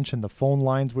 you mentioned the phone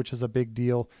lines, which is a big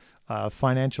deal.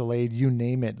 Financial aid, you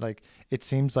name it. Like, it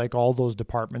seems like all those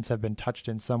departments have been touched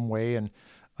in some way. And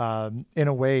in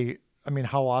a way, I mean,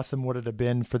 how awesome would it have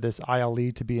been for this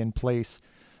ILE to be in place,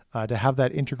 to have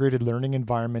that integrated learning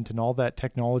environment and all that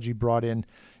technology brought in,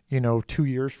 2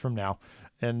 years from now.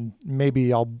 And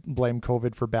maybe I'll blame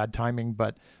COVID for bad timing,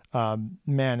 but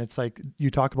man, it's like you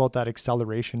talk about that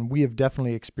acceleration. We have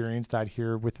definitely experienced that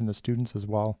here within the students as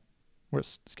well.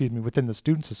 Within the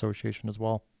Students Association as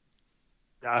well.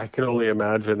 I can only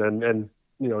imagine, and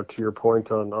to your point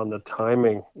on the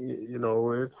timing,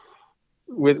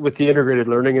 with the integrated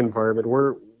learning environment,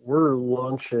 we're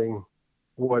launching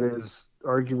what is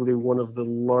arguably one of the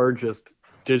largest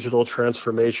digital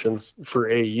transformations for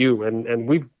AU, and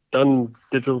we've done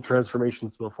digital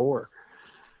transformations before,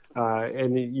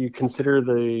 and you consider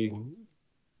the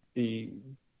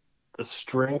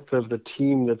strength of the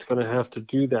team that's going to have to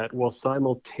do that while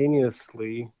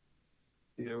simultaneously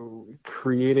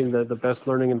creating the best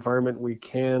learning environment we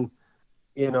can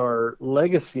in our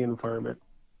legacy environment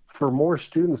for more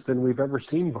students than we've ever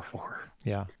seen before.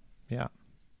 Yeah.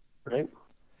 Right?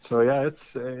 So yeah,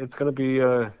 it's going to be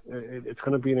it's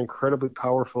going to be an incredibly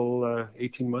powerful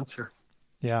 18 months here.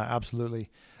 Yeah, absolutely.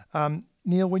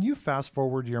 Neil, when you fast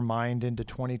forward your mind into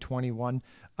 2021,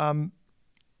 um,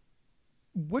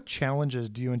 what challenges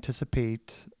do you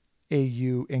anticipate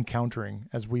AU encountering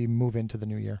as we move into the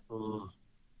new year? Mm.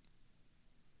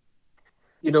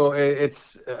 You know,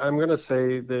 it's I'm going to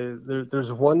say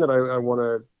there's one that I want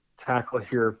to tackle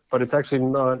here, but it's actually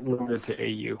not limited to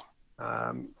AU,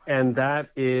 and that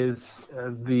is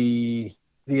the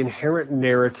inherent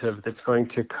narrative that's going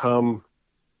to come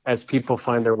as people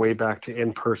find their way back to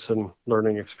in-person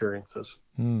learning experiences.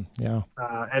 Yeah.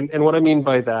 And what I mean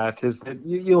by that is that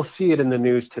you'll see it in the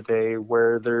news today,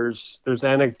 where there's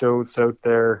anecdotes out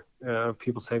there of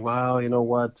people saying, "Wow, you know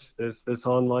what? This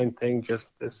online thing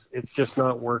it's just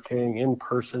not working. In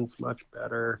person's much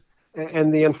better."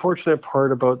 And the unfortunate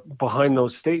part about behind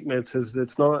those statements is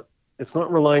it's not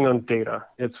relying on data.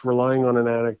 It's relying on an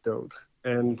anecdote.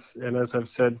 And as I've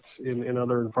said in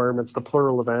other environments, the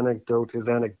plural of anecdote is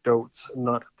anecdotes,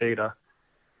 not data.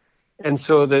 And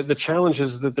so the challenge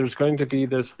is that there's going to be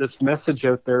this message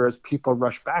out there as people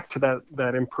rush back to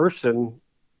that in person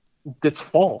that's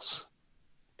false,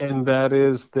 and that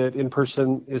is that in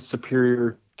person is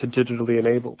superior to digitally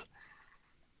enabled.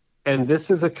 And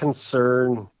this is a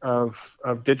concern of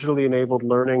digitally enabled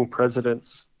learning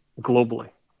presidents globally,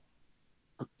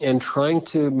 and trying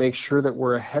to make sure that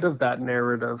we're ahead of that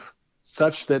narrative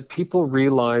such that people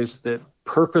realize that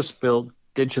purpose-built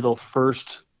digital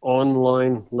first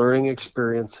online learning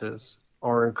experiences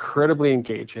are incredibly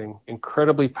engaging,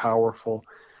 incredibly powerful,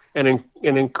 and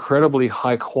incredibly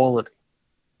high quality.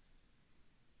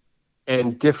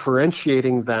 And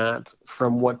differentiating that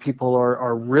from what people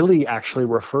are really actually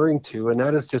referring to, and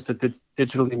that is just a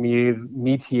digitally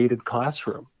mediated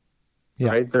classroom. Yeah.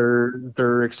 Right?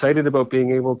 They're excited about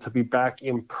being able to be back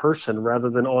in person rather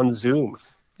than on Zoom.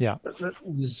 Yeah.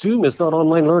 Zoom is not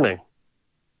online learning,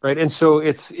 right? And so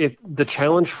the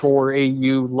challenge for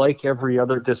AU, like every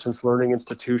other distance learning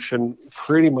institution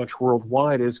pretty much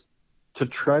worldwide, is to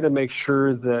try to make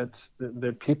sure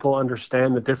that people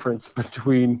understand the difference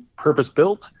between purpose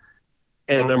built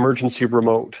and emergency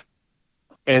remote.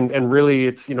 And really,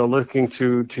 it's looking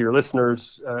to your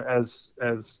listeners as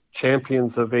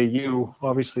champions of AU,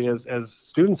 obviously as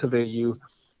students of AU.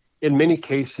 In many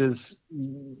cases,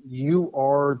 you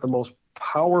are the most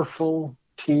powerful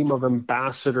team of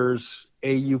ambassadors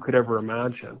AU could ever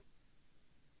imagine,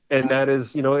 and that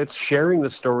is, it's sharing the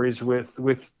stories with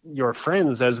your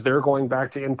friends as they're going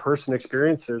back to in-person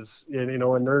experiences, and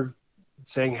they're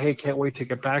saying, "Hey, can't wait to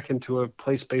get back into a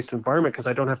place-based environment because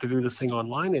I don't have to do this thing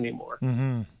online anymore."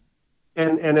 Mm-hmm.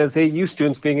 And as AU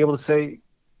students being able to say,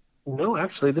 no,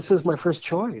 actually, this is my first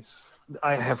choice.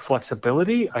 I have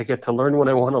flexibility. I get to learn when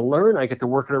I want to learn. I get to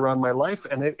work it around my life,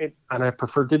 and I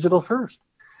prefer digital first.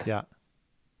 Yeah.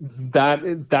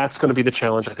 That's going to be the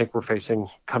challenge I think we're facing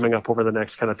coming up over the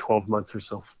next kind of 12 months or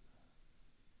so.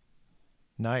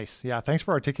 Nice. Yeah. Thanks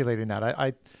for articulating that.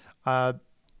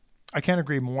 I can't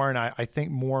agree more. And I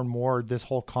think more and more this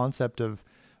whole concept of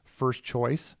first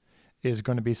choice is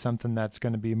going to be something that's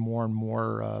going to be more and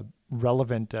more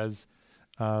relevant as,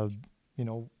 you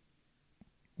know,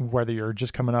 whether you're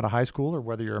just coming out of high school or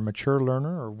whether you're a mature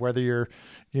learner or whether you're,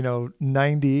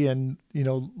 90 and,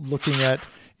 looking at,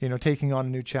 taking on a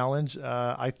new challenge.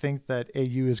 I think that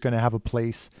AU is going to have a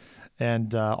place,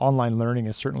 and online learning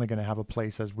is certainly going to have a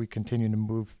place as we continue to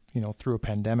move, through a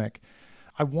pandemic.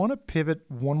 I want to pivot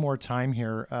one more time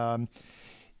here.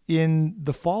 In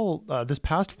the fall, this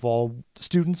past fall,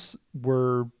 students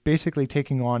were basically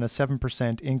taking on a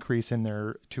 7% increase in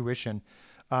their tuition.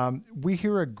 We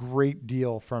hear a great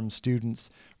deal from students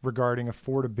regarding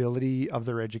affordability of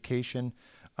their education,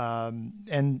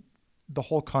 and the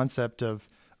whole concept of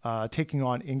taking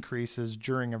on increases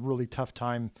during a really tough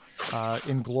time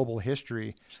in global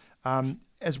history.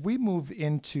 As we move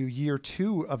into year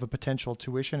two of a potential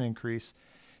tuition increase,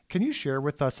 can you share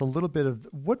with us a little bit of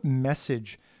what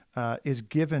message is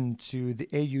given to the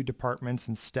AU departments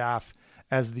and staff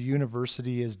as the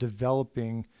university is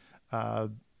developing,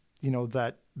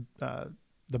 that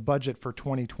the budget for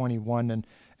 2021,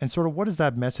 and sort of what is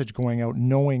that message going out,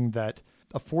 knowing that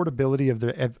affordability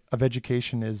of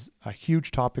education is a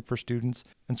huge topic for students,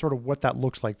 and sort of what that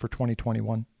looks like for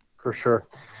 2021? For sure.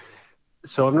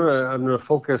 So I'm gonna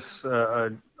focus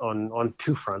on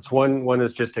two fronts. One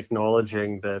is just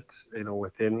acknowledging that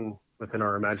within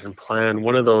our Imagine plan,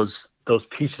 one of those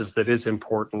pieces that is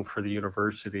important for the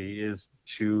university is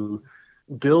to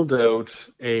build out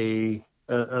an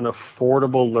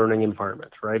affordable learning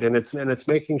environment, right? And it's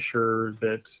making sure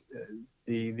that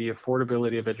the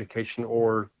affordability of education,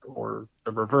 or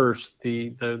the reverse,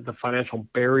 the financial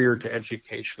barrier to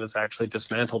education is actually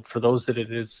dismantled for those that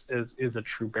it is a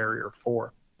true barrier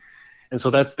for. And so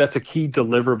that's a key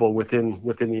deliverable within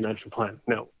the United Plan.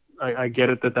 Now, I get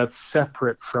it that that's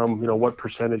separate from, what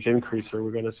percentage increase are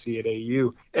we going to see at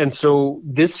AU. And so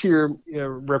this year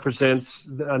represents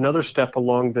another step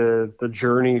along the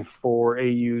journey for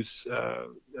AU's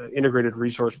integrated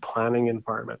resource planning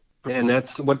environment. And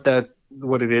that's what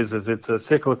it is it's a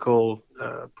cyclical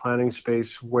planning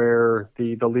space where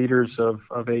the leaders of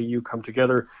AU come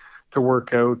together to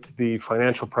work out the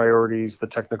financial priorities, the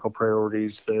technical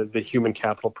priorities, the human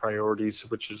capital priorities,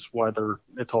 which is why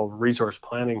it's all resource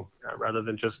planning rather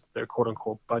than just the quote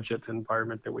unquote budget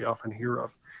environment that we often hear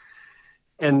of.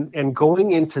 And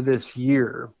going into this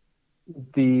year,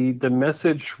 the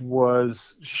message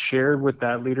was shared with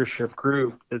that leadership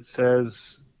group that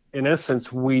says, in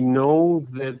essence, we know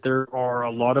that there are a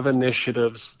lot of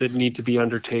initiatives that need to be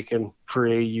undertaken for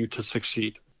AU to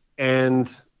succeed.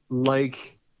 And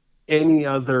like any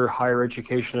other higher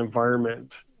education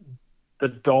environment, the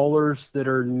dollars that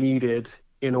are needed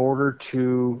in order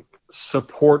to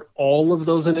support all of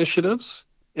those initiatives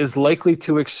is likely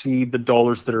to exceed the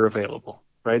dollars that are available,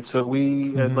 right? So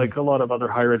we, like a lot of other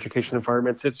higher education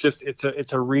environments,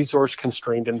 it's a resource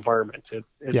constrained environment.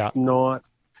 It's not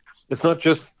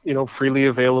just, freely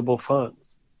available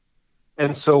funds.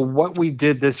 And so what we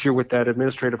did this year with that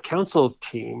administrative council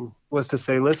team was to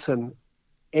say, listen,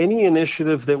 any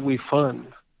initiative that we fund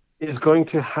is going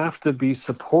to have to be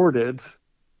supported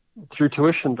through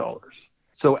tuition dollars.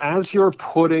 So as you're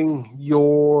putting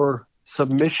your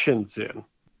submissions in,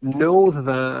 know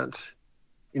that,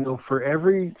 for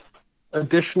every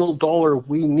additional dollar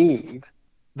we need,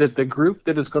 that the group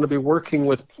that is going to be working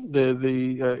with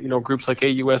the groups like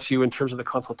AUSU in terms of the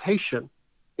consultation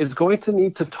is going to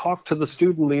need to talk to the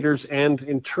student leaders and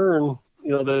in turn,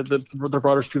 the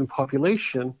broader student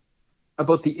population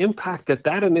about the impact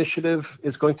that initiative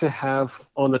is going to have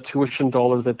on the tuition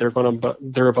dollar that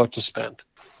they're about to spend.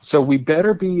 So we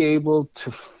better be able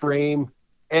to frame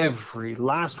every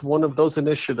last one of those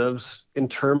initiatives in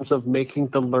terms of making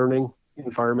the learning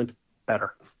environment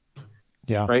better.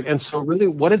 Yeah. Right. And so really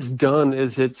what it's done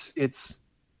is it's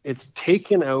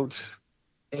taken out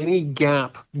any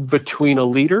gap between a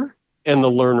leader and the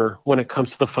learner when it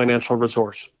comes to the financial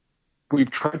resource.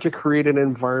 We've tried to create an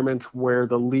environment where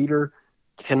the leader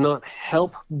cannot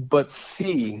help but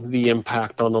see the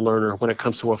impact on the learner when it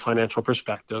comes to a financial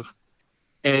perspective,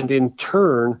 and in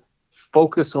turn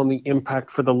focus on the impact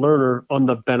for the learner on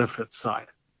the benefit side,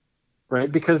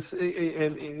 right? Because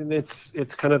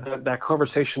it's kind of that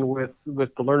conversation with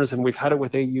the learners, and we've had it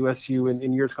with AUSU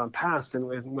in years gone past and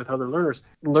with other learners.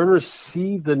 Learners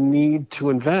see the need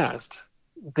to invest.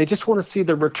 They just want to see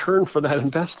the return for that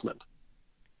investment.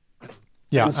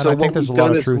 Yeah, and I think there's a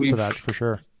lot of truth to that for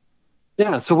sure.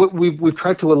 Yeah, so we've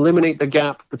tried to eliminate the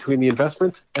gap between the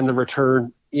investment and the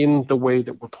return in the way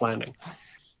that we're planning.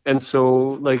 And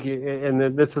so, and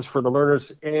then this is for the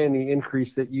learners, any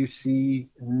increase that you see,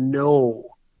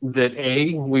 know that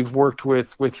A, we've worked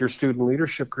with your student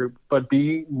leadership group, but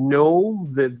B, know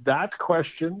that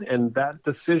question and that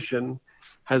decision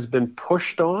has been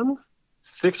pushed on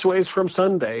 6 ways from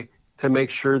Sunday to make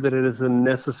sure that it is a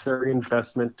necessary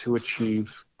investment to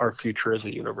achieve our future as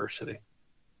a university.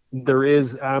 There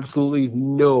is absolutely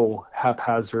no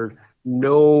haphazard,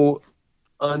 no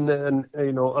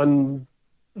unlooked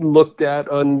at,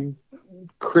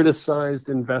 uncriticized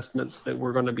investments that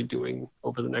we're going to be doing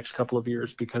over the next couple of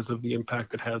years because of the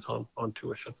impact it has on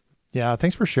tuition. Yeah,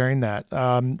 thanks for sharing that.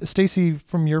 Stacey,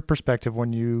 from your perspective,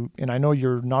 and I know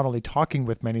you're not only talking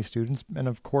with many students, and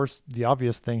of course the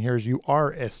obvious thing here is you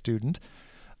are a student.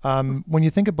 When you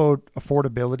think about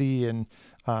affordability and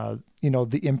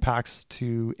the impacts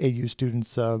to AU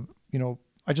students, I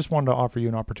just wanted to offer you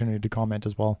an opportunity to comment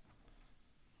as well.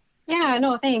 Yeah,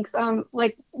 no, thanks.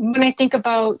 When I think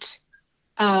about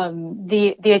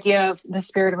the idea of the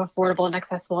spirit of affordable and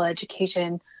accessible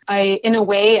education, in a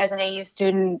way, as an AU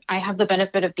student, I have the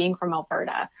benefit of being from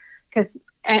Alberta, because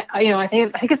I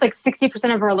think it's like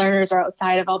 60% of our learners are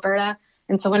outside of Alberta.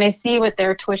 And so when I see what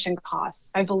their tuition costs,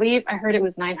 I heard it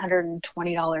was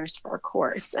 $920 for a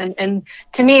course. And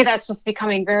to me, that's just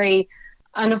becoming very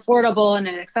unaffordable and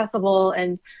inaccessible.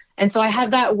 And so I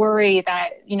have that worry that,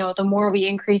 the more we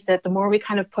increase it, the more we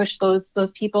kind of push those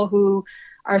people who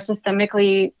are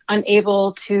systemically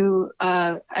unable to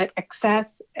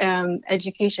access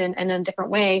education in a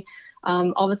different way.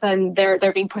 All of a sudden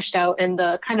they're being pushed out in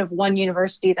the kind of one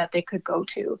university that they could go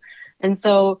to. And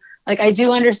so I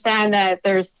do understand that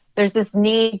there's this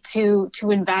need to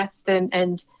invest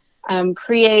and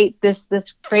create this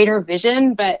greater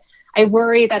vision. But I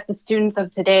worry that the students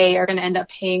of today are going to end up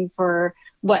paying for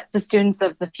what the students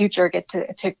of the future get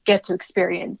to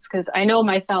experience. Because I know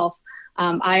myself,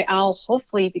 I'll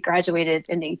hopefully be graduated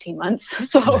in 18 months.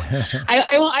 So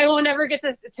I won't ever get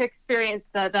to experience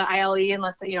the ILE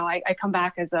unless, I come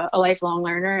back as a lifelong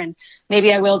learner, and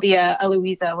maybe I will be a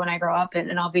Louisa when I grow up,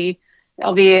 and I'll be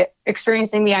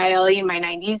experiencing the ILE in my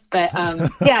 90s. But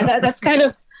that's kind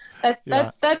of,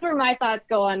 that's where my thoughts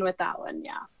go on with that one.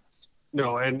 Yeah.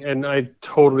 No, and I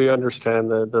totally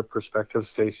understand the perspective,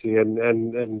 Stacy, and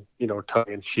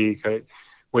tongue in cheek.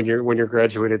 When you're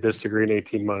graduated this degree in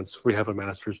 18 months, we have a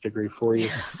master's degree for you.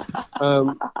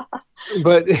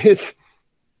 But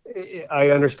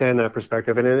I understand that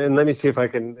perspective, and let me see if I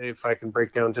can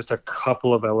break down just a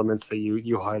couple of elements that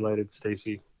you highlighted,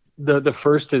 Stacy. The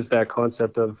first is that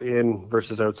concept of in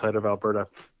versus outside of Alberta.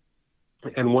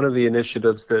 And one of the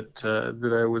initiatives that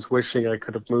I was wishing I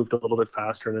could have moved a little bit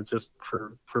faster, and it just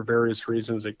for various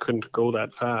reasons it couldn't go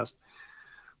that fast,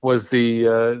 was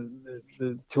the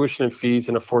tuition and fees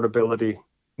and affordability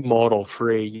model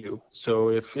for AU. So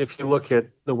if you look at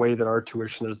the way that our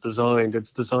tuition is designed,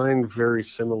 it's designed very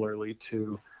similarly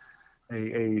to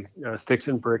a sticks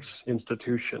and bricks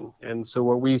institution. And so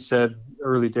what we said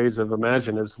early days of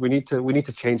Imagine is we need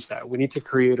to change that. We need to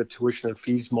create a tuition and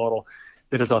fees model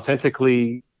that is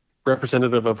authentically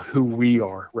representative of who we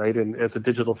are, right? And as a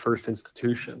digital first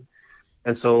institution.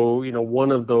 And so,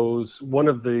 one of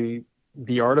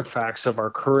the artifacts of our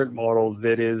current model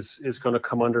that is going to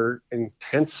come under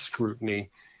intense scrutiny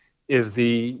is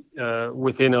the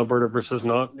within Alberta versus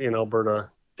not in Alberta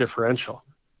differential,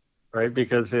 right?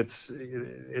 Because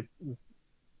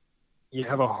you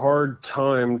have a hard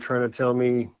time trying to tell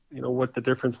me, what the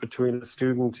difference between a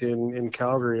student in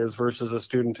Calgary is versus a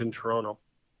student in Toronto,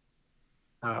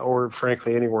 or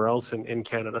frankly anywhere else in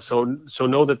Canada. So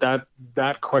know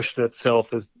that question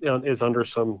itself is under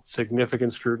some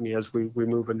significant scrutiny as we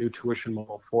move a new tuition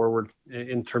model forward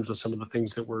in terms of some of the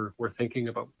things that we're thinking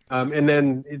about. And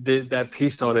then that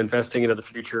piece on investing into the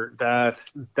future,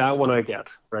 that one I get,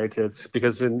 right? It's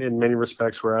because in many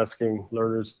respects we're asking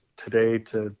learners today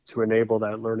to enable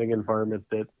that learning environment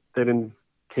that in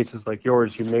cases like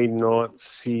yours you may not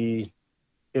see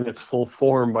in its full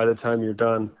form by the time you're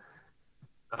done.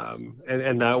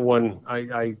 And that one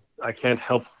I can't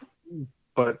help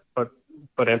but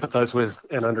empathize with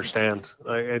and understand.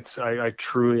 I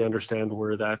truly understand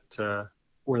where that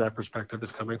perspective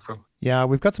is coming from. Yeah,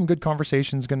 we've got some good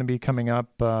conversations going to be coming up.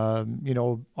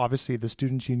 Obviously the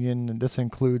Students' Union, and this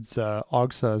includes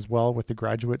OGSA as well, with the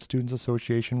Graduate Students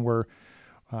Association. We're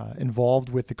involved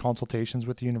with the consultations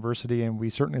with the university, and we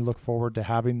certainly look forward to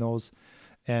having those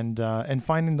and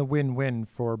finding the win-win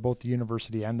for both the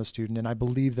university and the student. And I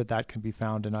believe that can be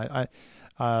found. And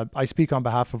I speak on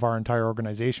behalf of our entire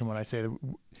organization when I say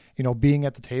that, being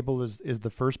at the table is the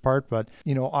first part, but,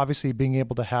 obviously being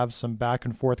able to have some back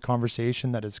and forth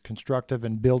conversation that is constructive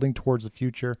and building towards the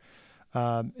future,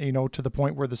 to the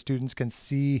point where the students can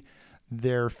see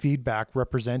their feedback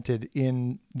represented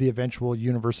in the eventual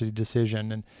university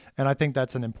decision. And I think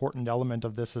that's an important element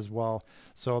of this as well.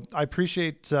 So I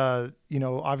appreciate,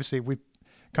 obviously we've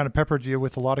kind of peppered you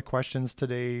with a lot of questions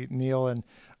today, Neil. And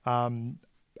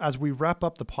as we wrap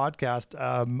up the podcast,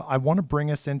 I want to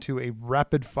bring us into a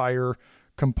rapid fire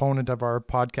component of our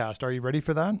podcast. Are you ready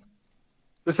for that?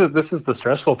 This is the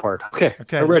stressful part. Okay.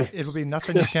 I'm ready. It'll be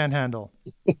nothing you can't handle.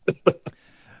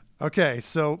 Okay.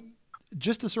 So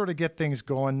just to sort of get things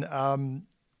going,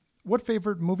 what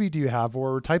favorite movie do you have,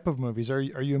 or type of movies? Are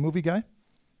you a movie guy?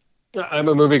 I'm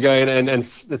a movie guy, and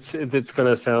it's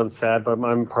going to sound sad, but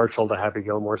I'm partial to Happy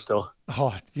Gilmore still.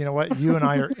 Oh, you know what? You and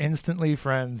I are instantly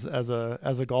friends as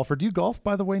a golfer. Do you golf,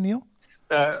 by the way, Neil?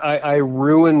 I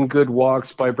ruin good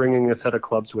walks by bringing a set of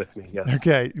clubs with me. Yes.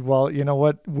 Okay. Well, you know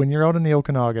what? When you're out in the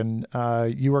Okanagan,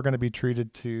 you are going to be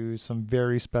treated to some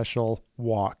very special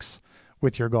walks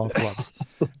with your golf clubs,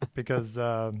 because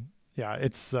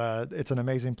it's an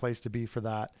amazing place to be for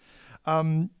that.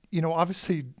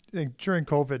 Obviously during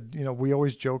COVID, we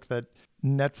always joke that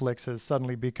Netflix has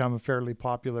suddenly become a fairly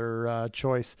popular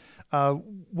choice.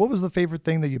 What was the favorite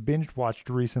thing that you binge watched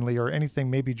recently, or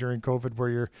anything maybe during COVID where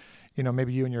you're,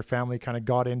 maybe you and your family kind of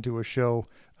got into a show?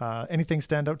 Anything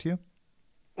stand out to you?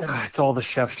 It's all the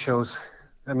chef shows.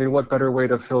 I mean, what better way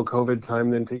to fill COVID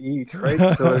time than to eat, right?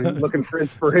 So I'm looking for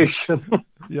inspiration.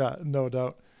 Yeah, no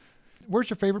doubt. Where's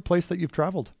your favorite place that you've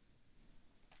traveled?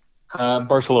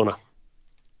 Barcelona.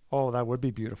 Oh, that would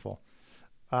be beautiful.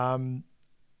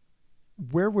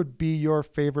 Where would be your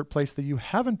favorite place that you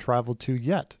haven't traveled to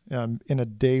yet, in a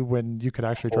day when you could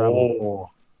actually travel?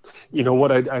 You know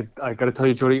what? I got to tell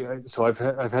you, Jody. So I've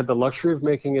had the luxury of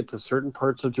making it to certain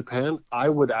parts of Japan. I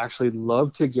would actually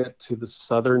love to get to the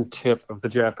southern tip of the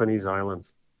Japanese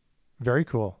islands. Very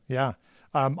cool. Yeah.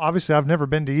 Obviously, I've never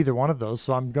been to either one of those,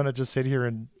 so I'm going to just sit here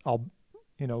and I'll,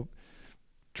 you know,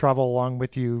 travel along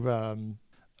with you.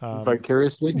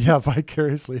 Vicariously? Yeah,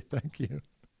 vicariously. Thank you.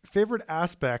 Favorite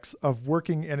aspects of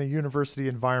working in a university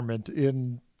environment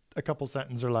in a couple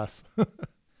sentences or less?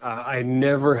 I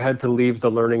never had to leave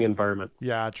the learning environment.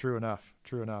 Yeah, true enough.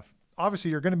 True enough.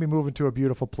 Obviously, you're going to be moving to a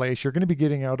beautiful place. You're going to be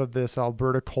getting out of this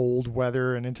Alberta cold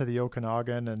weather and into the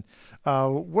Okanagan. And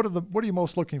what are you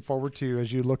most looking forward to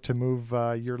as you look to move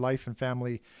your life and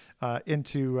family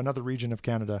into another region of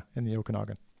Canada in the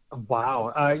Okanagan?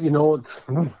 Wow.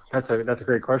 That's a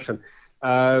great question.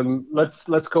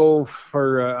 Let's go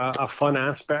for a fun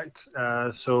aspect.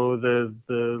 So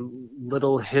the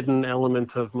little hidden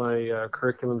element of my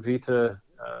curriculum vitae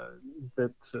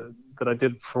that I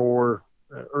did for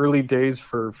early days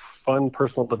for fun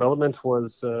personal development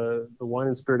was the Wine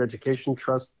and Spirit Education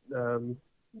Trust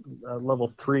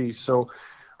level 3. So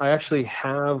I actually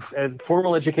have a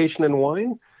formal education in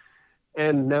wine,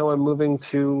 and now I'm moving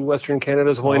to Western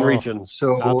Canada's wine region.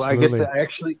 So absolutely.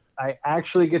 I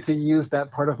actually get to use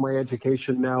that part of my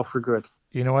education now for good.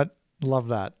 You know what? Love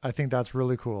that. I think that's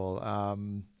really cool.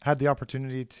 Had the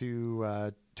opportunity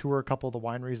to tour a couple of the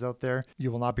wineries out there.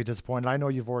 You will not be disappointed. I know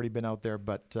you've already been out there,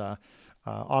 but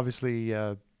obviously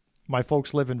my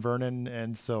folks live in Vernon,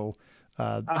 and so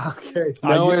okay.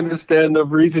 Now I understand the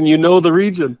reason you know the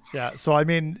region. Yeah. So I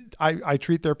mean, I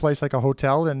treat their place like a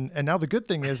hotel, and now the good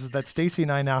thing is that Stacy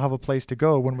and I now have a place to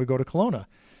go when we go to Kelowna.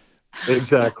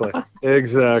 Exactly.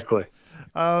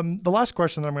 The last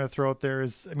question that I'm going to throw out there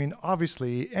is, I mean,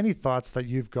 obviously, any thoughts that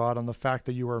you've got on the fact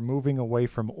that you are moving away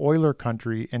from Oiler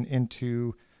country and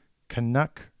into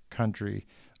Canuck country?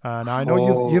 Now I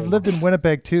know you've lived in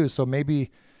Winnipeg too, so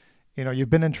maybe, you know, you've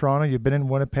been in Toronto, you've been in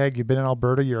Winnipeg, you've been in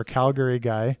Alberta, you're a Calgary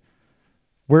guy.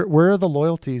 Where are the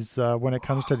loyalties when it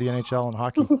comes to the NHL and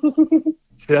hockey?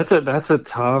 That's a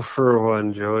tougher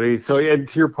one, Jody. So yeah,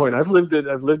 to your point, I've lived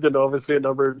in obviously a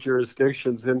number of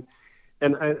jurisdictions, and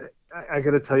I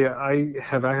got to tell you, I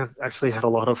have actually had a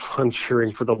lot of fun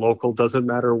cheering for the local. Doesn't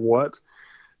matter what,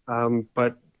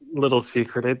 but little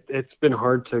secret, it's been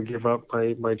hard to give up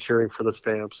my cheering for the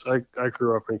Stamps. I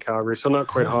grew up in Calgary, so not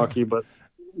quite hockey, but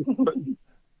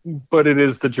it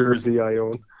is the jersey I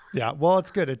own. Yeah, well,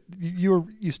 it's good.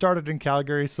 You started in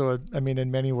Calgary, so I mean,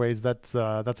 in many ways, that's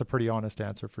a pretty honest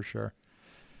answer for sure.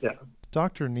 Yeah.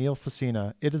 Dr. Neil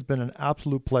Facina, it has been an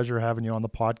absolute pleasure having you on the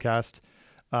podcast.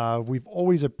 We've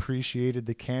always appreciated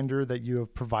the candor that you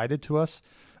have provided to us,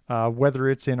 whether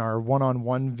it's in our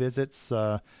one-on-one visits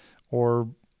or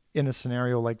in a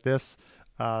scenario like this.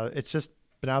 It's just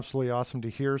been absolutely awesome to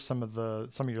hear some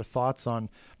of your thoughts on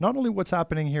not only what's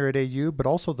happening here at AU, but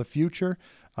also the future.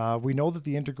 We know that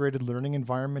the integrated learning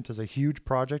environment is a huge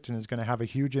project and is going to have a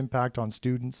huge impact on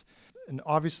students. And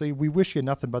obviously, we wish you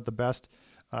nothing but the best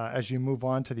as you move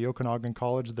on to the Okanagan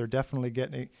College. They're definitely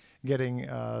getting,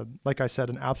 like I said,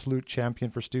 an absolute champion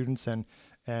for students.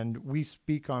 And we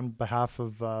speak on behalf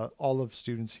of all of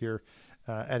students here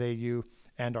at AU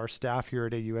and our staff here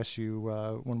at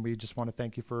AUSU when we just want to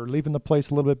thank you for leaving the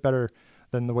place a little bit better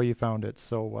than the way you found it.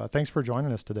 So thanks for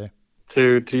joining us today.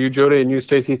 To you, Jody, and you,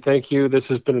 Stacy, thank you. This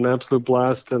has been an absolute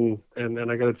blast, and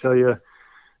I got to tell you,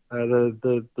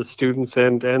 the students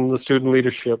and the student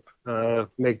leadership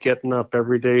make getting up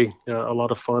every day a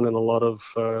lot of fun and a lot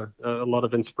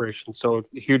of inspiration. So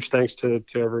huge thanks to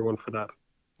everyone for that.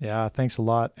 Yeah, thanks a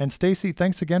lot. And Stacy,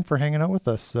 thanks again for hanging out with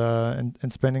us and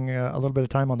spending a little bit of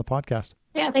time on the podcast.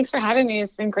 Yeah, thanks for having me.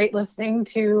 It's been great listening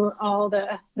to all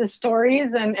the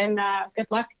stories, and good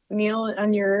luck, Neil,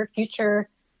 on your future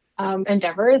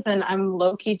endeavors. And I'm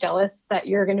low-key jealous that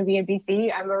you're going to be in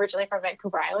BC. I'm originally from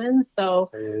Vancouver Island,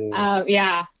 so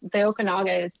yeah, the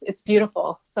Okanagan, it's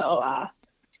beautiful. So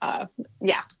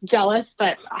yeah, jealous,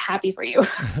 but happy for you.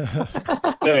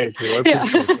 Thank you. I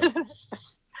appreciate that.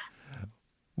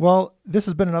 Well, this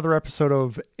has been another episode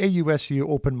of AUSU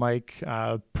Open Mic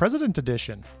President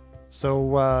Edition.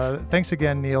 So thanks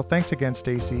again, Neil. Thanks again,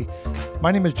 Stacy.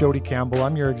 My name is Jody Campbell.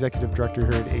 I'm your Executive Director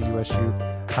here at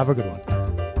AUSU. Have a good one.